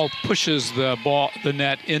ball pushes the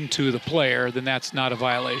net into the player, then that's not a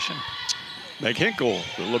violation. Meg Hinkle,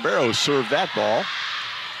 the libero, served that ball.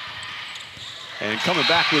 And coming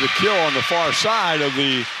back with a kill on the far side of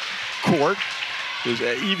the court is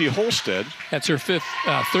Evie Holstead. That's her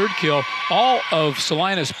third kill. All of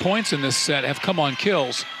Salina's points in this set have come on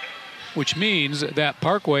kills, which means that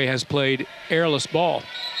Parkway has played airless ball.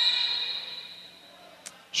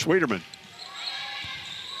 Schwederman.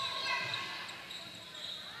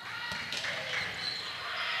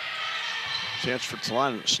 Chance for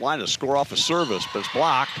Salina to score off a service, but it's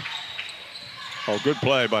blocked. Oh, good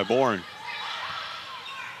play by Bourne.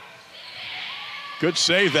 Good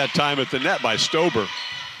save that time at the net by Stober.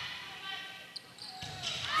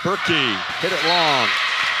 Berkey hit it long.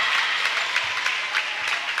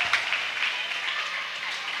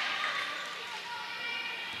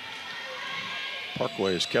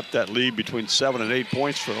 Parkway has kept that lead between 7 and 8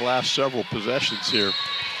 points for the last several possessions here.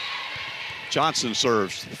 Johnson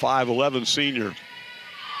serves, 5'11" senior.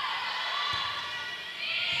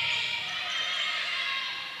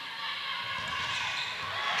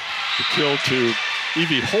 The kill to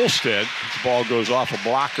Evie Holstead. The ball goes off a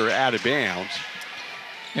blocker out of bounds.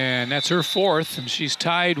 And that's her fourth, and she's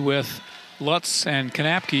tied with Lutz and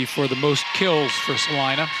Kanapke for the most kills for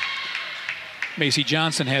Salina. Macy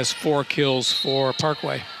Johnson has 4 kills for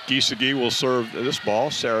Parkway. Giesecke will serve this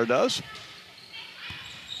ball. Sarah does.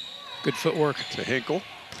 Good footwork. To Hinkle.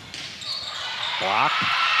 Block.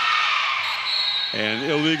 And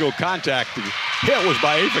illegal contact. The hit was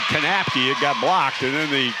by Ava Kanapke. It got blocked, and then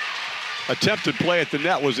the attempted play at the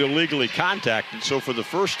net was illegally contacted. So for the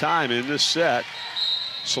first time in this set,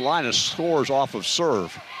 Salina scores off of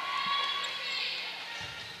serve.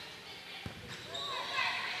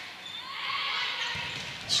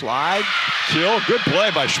 Slide, kill, good play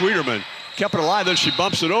by Schwederman. Kept it alive, then she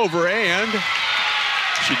bumps it over, and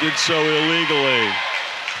she did so illegally.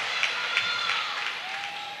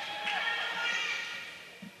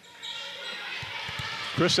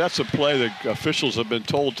 Chris, that's a play that officials have been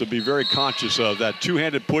told to be very conscious of. That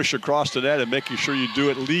two-handed push across the net and making sure you do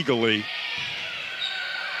it legally.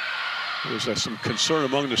 There's some concern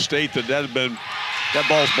among the state that that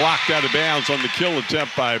ball's blocked out of bounds on the kill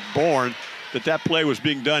attempt by Bourne, that play was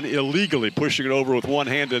being done illegally, pushing it over with one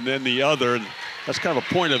hand and then the other. And that's kind of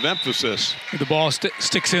a point of emphasis. The ball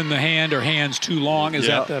sticks in the hand or hands too long. Is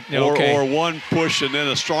that the okay? Or one push and then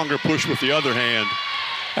a stronger push with the other hand.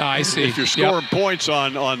 I see. If you're scoring points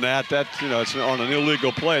on that, it's on an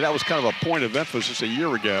illegal play. That was kind of a point of emphasis a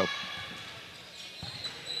year ago.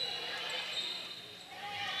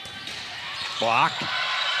 Block.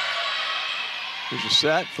 There's a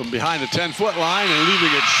set from behind the 10-foot line, and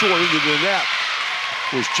leaving it short into the net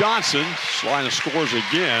was Johnson. Salina scores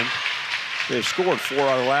again. They've scored 4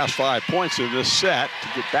 out of the last 5 points in this set to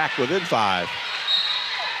get back within 5.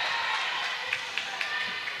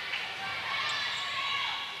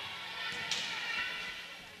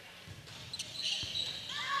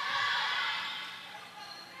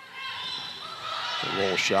 The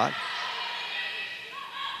roll shot.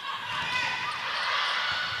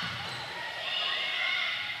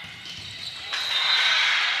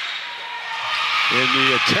 In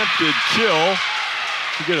the attempted kill,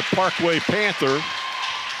 you get a Parkway Panther.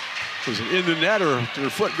 Was it in the net, or did her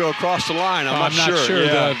foot go across the line? I'm not sure.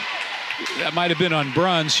 Yeah. That might have been on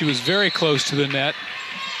Bruns. She was very close to the net,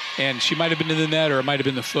 and she might have been in the net, or it might have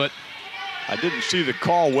been the foot. I didn't see the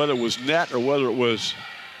call whether it was net or whether it was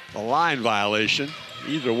a line violation.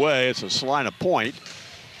 Either way, it's a Salina point.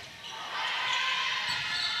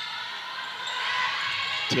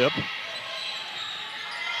 Tip.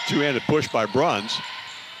 Two-handed push by Bruns.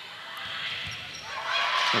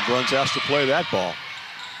 And Bruns has to play that ball.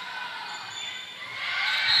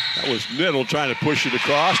 That was Niddle trying to push it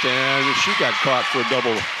across, and she got caught for a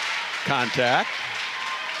double contact.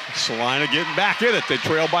 Salina getting back in it. They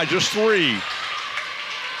trail by just 3.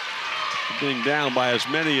 Being down by as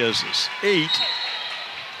many as 8.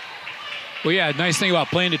 Well, yeah, nice thing about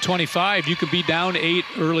playing to 25, you could be down 8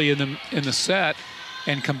 early in the set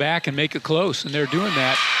and come back and make it close, and they're doing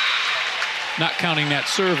that. Not counting that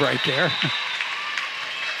serve right there.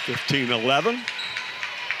 15-11.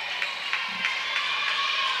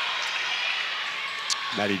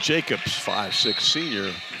 Maddie Jacobs, 5'6"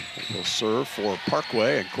 senior, will serve for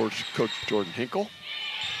Parkway and Coach Jordan Hinkle.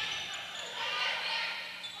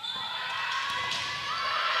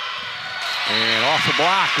 And off the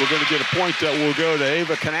block, we're going to get a point that will go to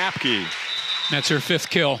Ava Kanapke. That's her 5th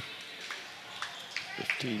kill.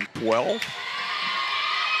 15-12.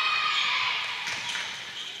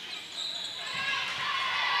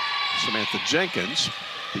 Samantha Jenkins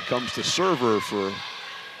becomes the server for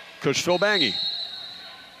Coach Phil Bangy.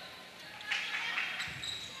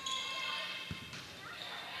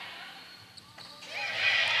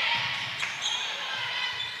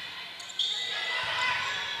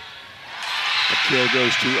 Kill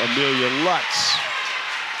goes to Amelia Lutz.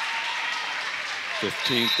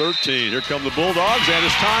 15-13. Here come the Bulldogs, and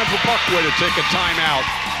it's time for Parkway to take a timeout.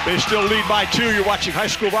 They still lead by 2. You're watching high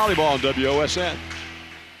school volleyball on WOSN.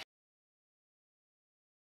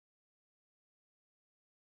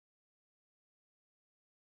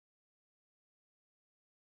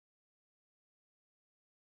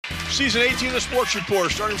 Season 18 of the Sports Report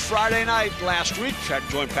starting Friday night last week. Tried to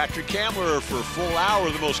join Patrick Kamler for a full hour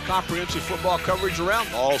of the most comprehensive football coverage around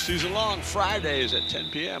all season long. Fridays at 10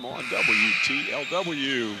 p.m. on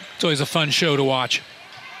WTLW. It's always a fun show to watch.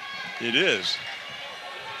 It is.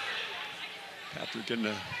 Patrick and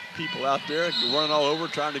the people out there running all over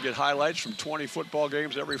trying to get highlights from 20 football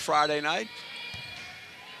games every Friday night.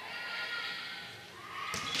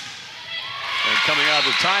 And coming out of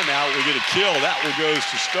the timeout, we get a kill. That one goes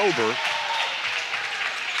to Stober.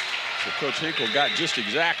 So Coach Hinkle got just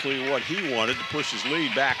exactly what he wanted to push his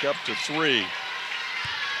lead back up to 3.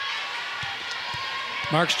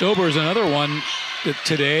 Mark Stober is another one that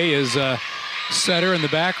today is a setter in the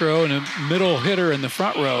back row and a middle hitter in the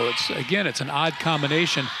front row. It's an odd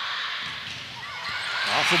combination.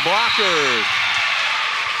 Off a blocker.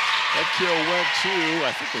 That kill went to,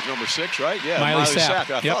 I think it was number 6, right? Yeah, Miley Sapp.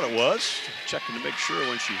 I thought it was. Checking to make sure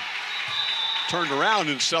when she turned around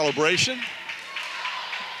in celebration.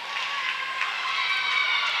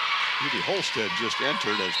 Edie Holstead just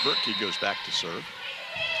entered as Berkey goes back to serve.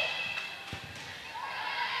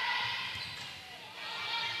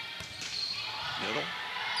 Middle.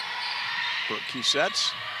 Berkey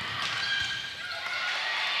sets.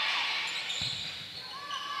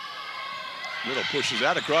 Middle pushes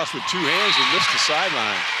that across with 2 hands and missed the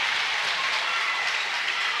sideline.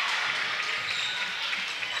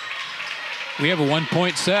 We have a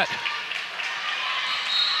 1-point set.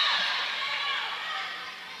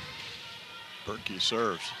 Berkey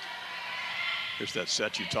serves. Here's that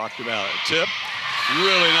set you talked about. A tip.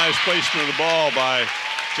 Really nice placement of the ball by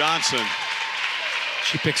Johnson.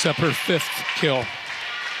 She picks up her 5th kill.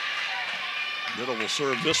 Middle will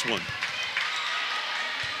serve this one.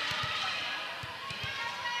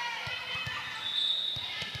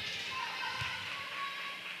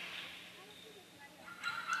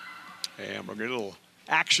 And we're going to get a little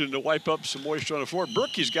action to wipe up some moisture on the floor.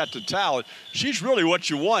 Berkey's got the talent. She's really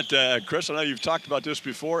what you want, Chris. I know you've talked about this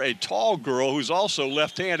before. A tall girl who's also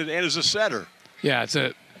left-handed and is a setter. Yeah, it's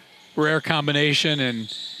a rare combination,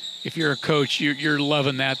 and if you're a coach, you're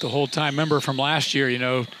loving that the whole time. Remember from last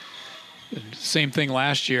year, same thing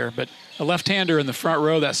last year. But a left-hander in the front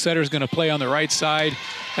row, that setter's going to play on the right side.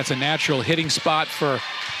 That's a natural hitting spot for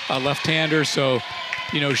a left-hander, so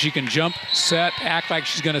she can jump, set, act like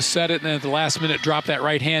she's going to set it, and then at the last minute drop that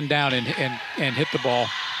right hand down and hit the ball.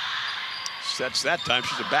 Sets that time.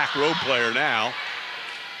 She's a back row player now.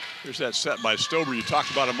 Here's that set by Stober you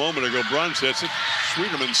talked about a moment ago. Bruns hits it.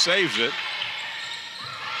 Sweeterman saves it.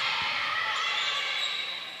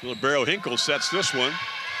 Libero Hinkle sets this one.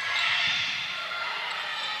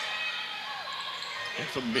 And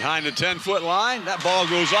from behind the 10-foot line, that ball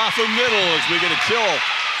goes off the middle as we get a kill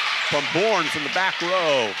from Bourne from the back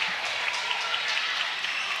row.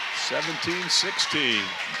 17-16.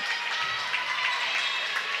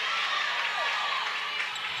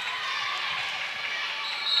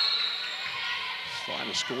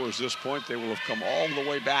 Final score is this point. They will have come all the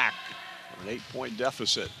way back from an 8-point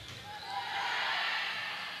deficit.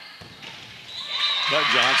 But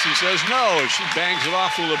Johnson says no. She bangs it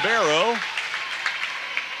off the libero.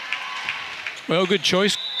 Well, good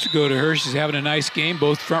choice to go to her. She's having a nice game,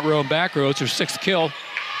 both front row and back row. It's her 6th kill.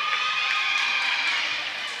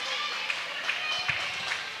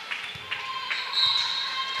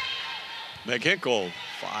 Meg Hinkle,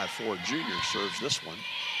 5'4" junior, serves this one.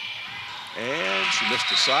 And she missed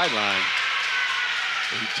the sideline.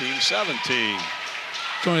 18-17.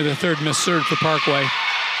 It's only the 3rd missed serve for Parkway.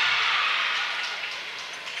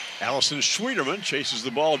 Allison Schwieterman chases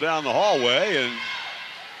the ball down the hallway and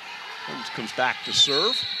comes back to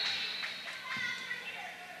serve.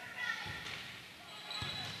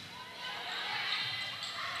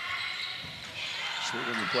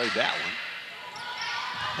 Schwieterman played that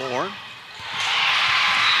one. Horn.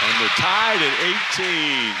 And they're tied at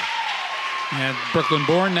 18. And Brooklyn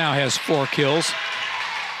Bourne now has 4 kills.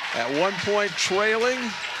 At one point trailing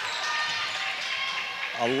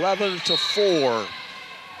 11-4.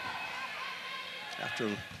 After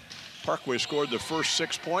Parkway scored the first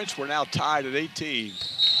 6 points, we're now tied at 18.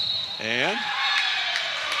 And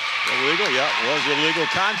illegal, yeah, it was illegal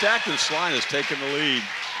contact, and Sline has taken the lead,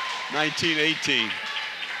 19-18.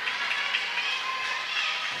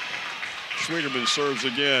 Schwieterman serves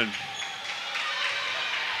again.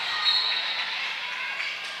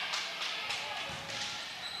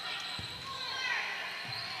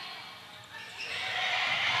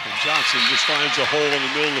 Johnson just finds a hole in the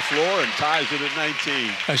middle of the floor and ties it at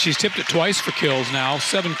 19. She's tipped it twice for kills now,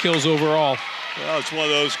 7 kills overall. Well, it's one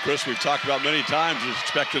of those, Chris, we've talked about many times, is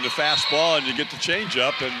expecting the fastball and you get the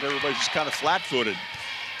changeup and everybody's just kind of flat-footed.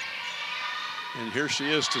 And here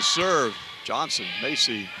she is to serve. Johnson,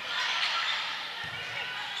 Macy.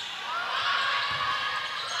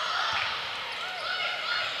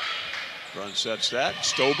 Run sets that.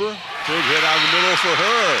 Stober, big hit out of the middle for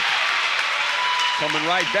her. Coming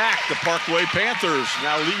right back, the Parkway Panthers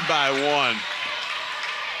now lead by 1.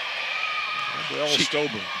 Gabrielle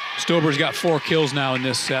Stober. Stober's got 4 kills now in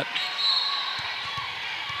this set.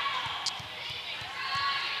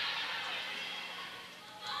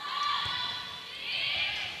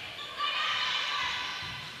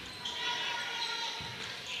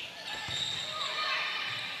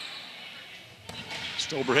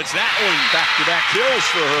 Stober hits that one. Back-to-back kills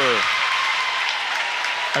for her.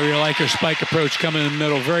 I really like her spike approach coming in the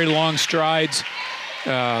middle. Very long strides.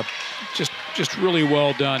 Just really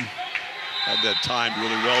well done. Had that timed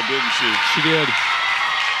really well, didn't she? She did.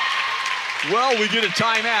 Well, we get a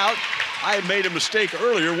timeout. I had made a mistake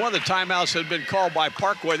earlier. One of the timeouts had been called by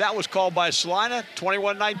Parkway. That was called by Salina.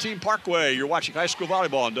 21-19 Parkway. You're watching high school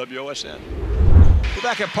volleyball on WOSN. We're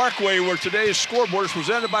back at Parkway, where today's scoreboard is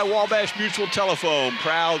presented by Wabash Mutual Telephone,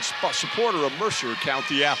 proud supporter of Mercer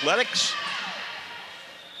County Athletics.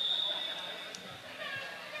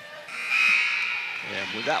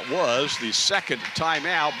 And that was the second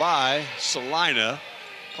timeout by Salina.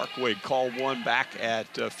 Parkway called one back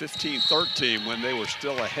at 15-13 when they were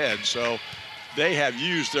still ahead. So they have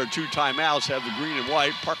used their 2 timeouts, have the green and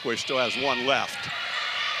white. Parkway still has 1 left.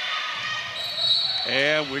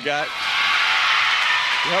 And we got,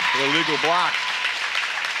 the illegal block.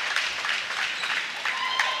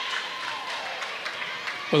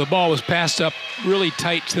 Well, the ball was passed up really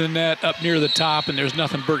tight to the net, up near the top, and there's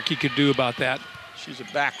nothing Berkey could do about that. She's a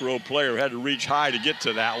back row player, had to reach high to get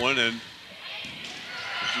to that one, and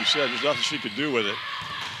as you said, there's nothing she could do with it.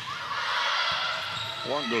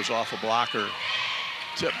 One goes off a blocker,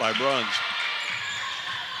 tipped by Bruns.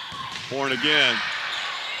 Horn again.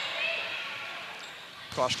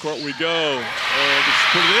 Cross court we go, and she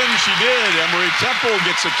put it in, she did. Emery Temple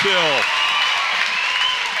gets a kill.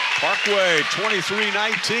 Parkway,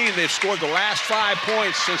 23-19. They've scored the last 5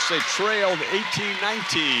 points since they trailed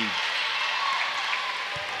 18-19.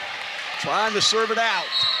 Trying to serve it out.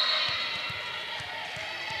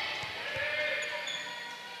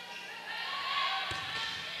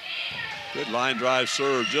 Good line drive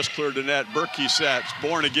serve, just cleared the net. Berkey sets,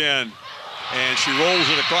 Bourne again. And she rolls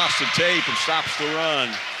it across the tape and stops the run.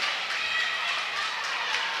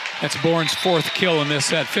 That's Bourne's 4th kill in this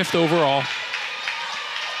set, 5th overall.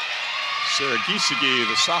 Sarah Giesige,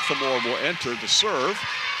 the sophomore, will enter the serve.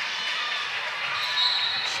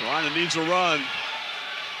 Salina needs a run.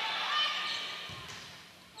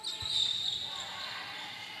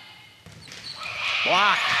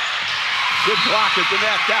 Block. Good block at the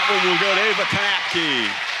net. That one will go to Ava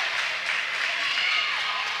Kanapke.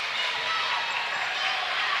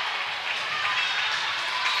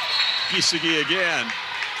 Giesige again.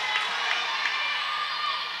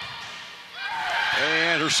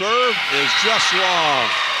 And her serve is just long.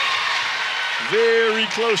 Very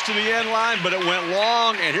close to the end line, but it went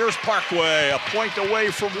long. And here's Parkway, a point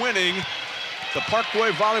away from winning the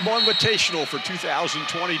Parkway Volleyball Invitational for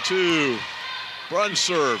 2022. Brun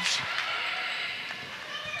serves.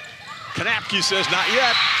 Kanapke says not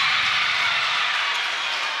yet.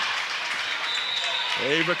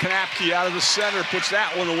 Ava Kanapke out of the center puts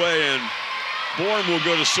that one away, and Bourne will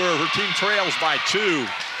go to serve. Her team trails by 2.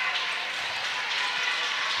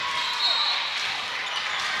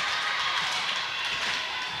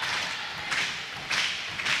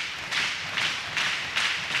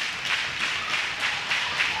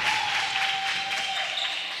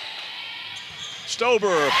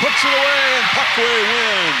 Stober puts it away, and Parkway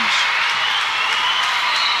wins.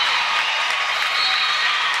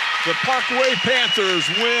 The Parkway Panthers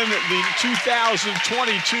win the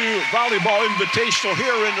 2022 Volleyball Invitational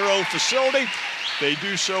here in their own facility. They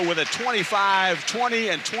do so with a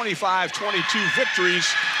 25-20 and 25-22 victories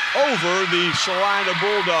over the Salina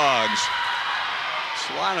Bulldogs.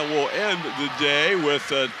 Salina will end the day with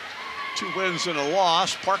 2 wins and a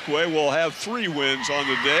loss. Parkway will have 3 wins on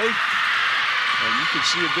the day. And you can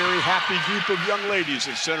see a very happy group of young ladies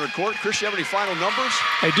at center court. Chris, you have any final numbers?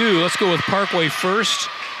 I do. Let's go with Parkway first.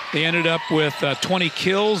 They ended up with 20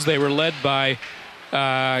 kills. They were led by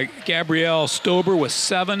Gabrielle Stober with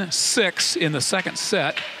 7-6 in the second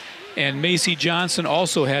set. And Macy Johnson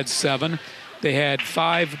also had 7. They had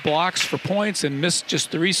 5 blocks for points and missed just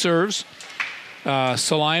 3 serves.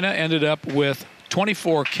 Salina ended up with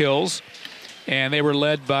 24 kills, and they were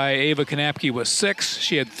led by Ava Kanapke with 6.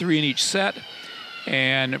 She had 3 in each set.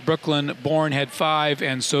 And Brooklyn Bourne had 5,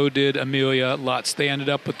 and so did Amelia Lutz. They ended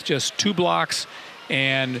up with just 2 blocks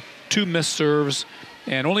and 2 missed serves,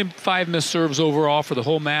 and only 5 missed serves overall for the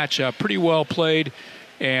whole match. Pretty well played,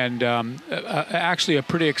 and actually a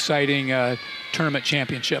pretty exciting tournament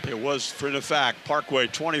championship. It was, for the fact, Parkway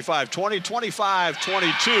 25-20,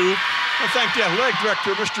 25-22. I thank the athletic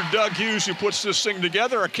director, Mr. Doug Hughes, who puts this thing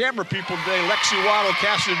together. Our camera people today, Lexi Waddle,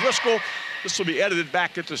 Cassidy Driscoll. This will be edited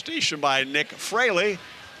back at the station by Nick Fraley.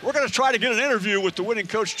 We're going to try to get an interview with the winning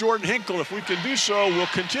coach, Jordan Hinkle. If we can do so, we'll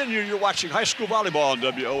continue. You're watching high school volleyball on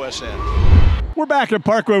WOSN. We're back at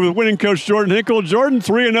Parkway with winning coach Jordan Hinkle. Jordan,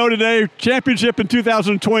 3-0 today, championship in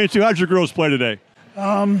 2022. How'd your girls play today?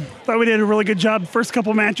 Thought we did a really good job. First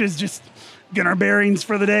couple matches, just getting our bearings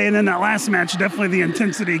for the day. And then that last match, definitely the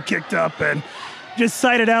intensity kicked up and just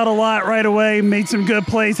sided out a lot right away, made some good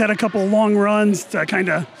plays, had a couple long runs to kind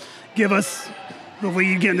of give us the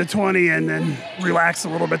lead, getting to 20, and then relax a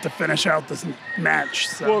little bit to finish out this match.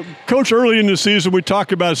 So. Well, Coach, early in the season, we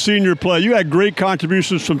talked about senior play. You had great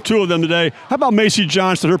contributions from 2 of them today. How about Macy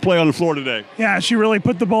Johnston, her play on the floor today? Yeah, she really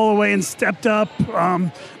put the ball away and stepped up.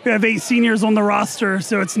 We have 8 seniors on the roster,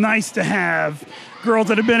 so it's nice to have girls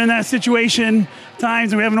that have been in that situation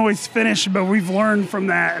times, and we haven't always finished, but we've learned from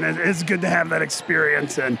that, and it's good to have that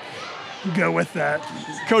experience and go with that.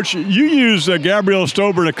 Coach, you use Gabrielle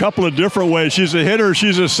Stober in a couple of different ways. She's a hitter,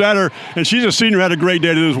 she's a setter, and she's a senior, had a great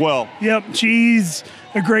day today as well. Yep, she's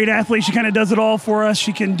a great athlete. She kind of does it all for us.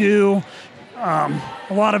 She can do a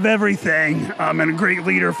lot of everything, and a great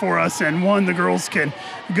leader for us, and one the girls can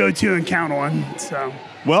go to and count on. So.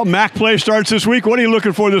 Well, MAC play starts this week. What are you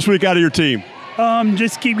looking for this week out of your team?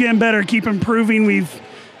 Just keep getting better, keep improving. We've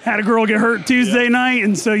had a girl get hurt Tuesday night,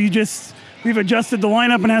 and so we've adjusted the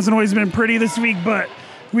lineup, and hasn't always been pretty this week, but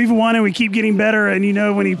we've won and we keep getting better. And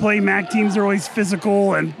when you play MAC teams, they're always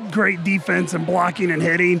physical and great defense and blocking and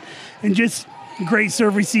hitting and just great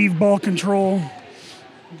serve receive ball control.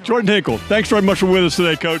 Jordan Hinkle, thanks very much for with us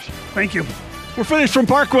today, Coach. Thank you. We're finished from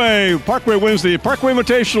Parkway. Parkway wins the Parkway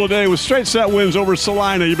Invitational today with straight set wins over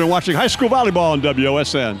Salina. You've been watching high school volleyball on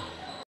WOSN.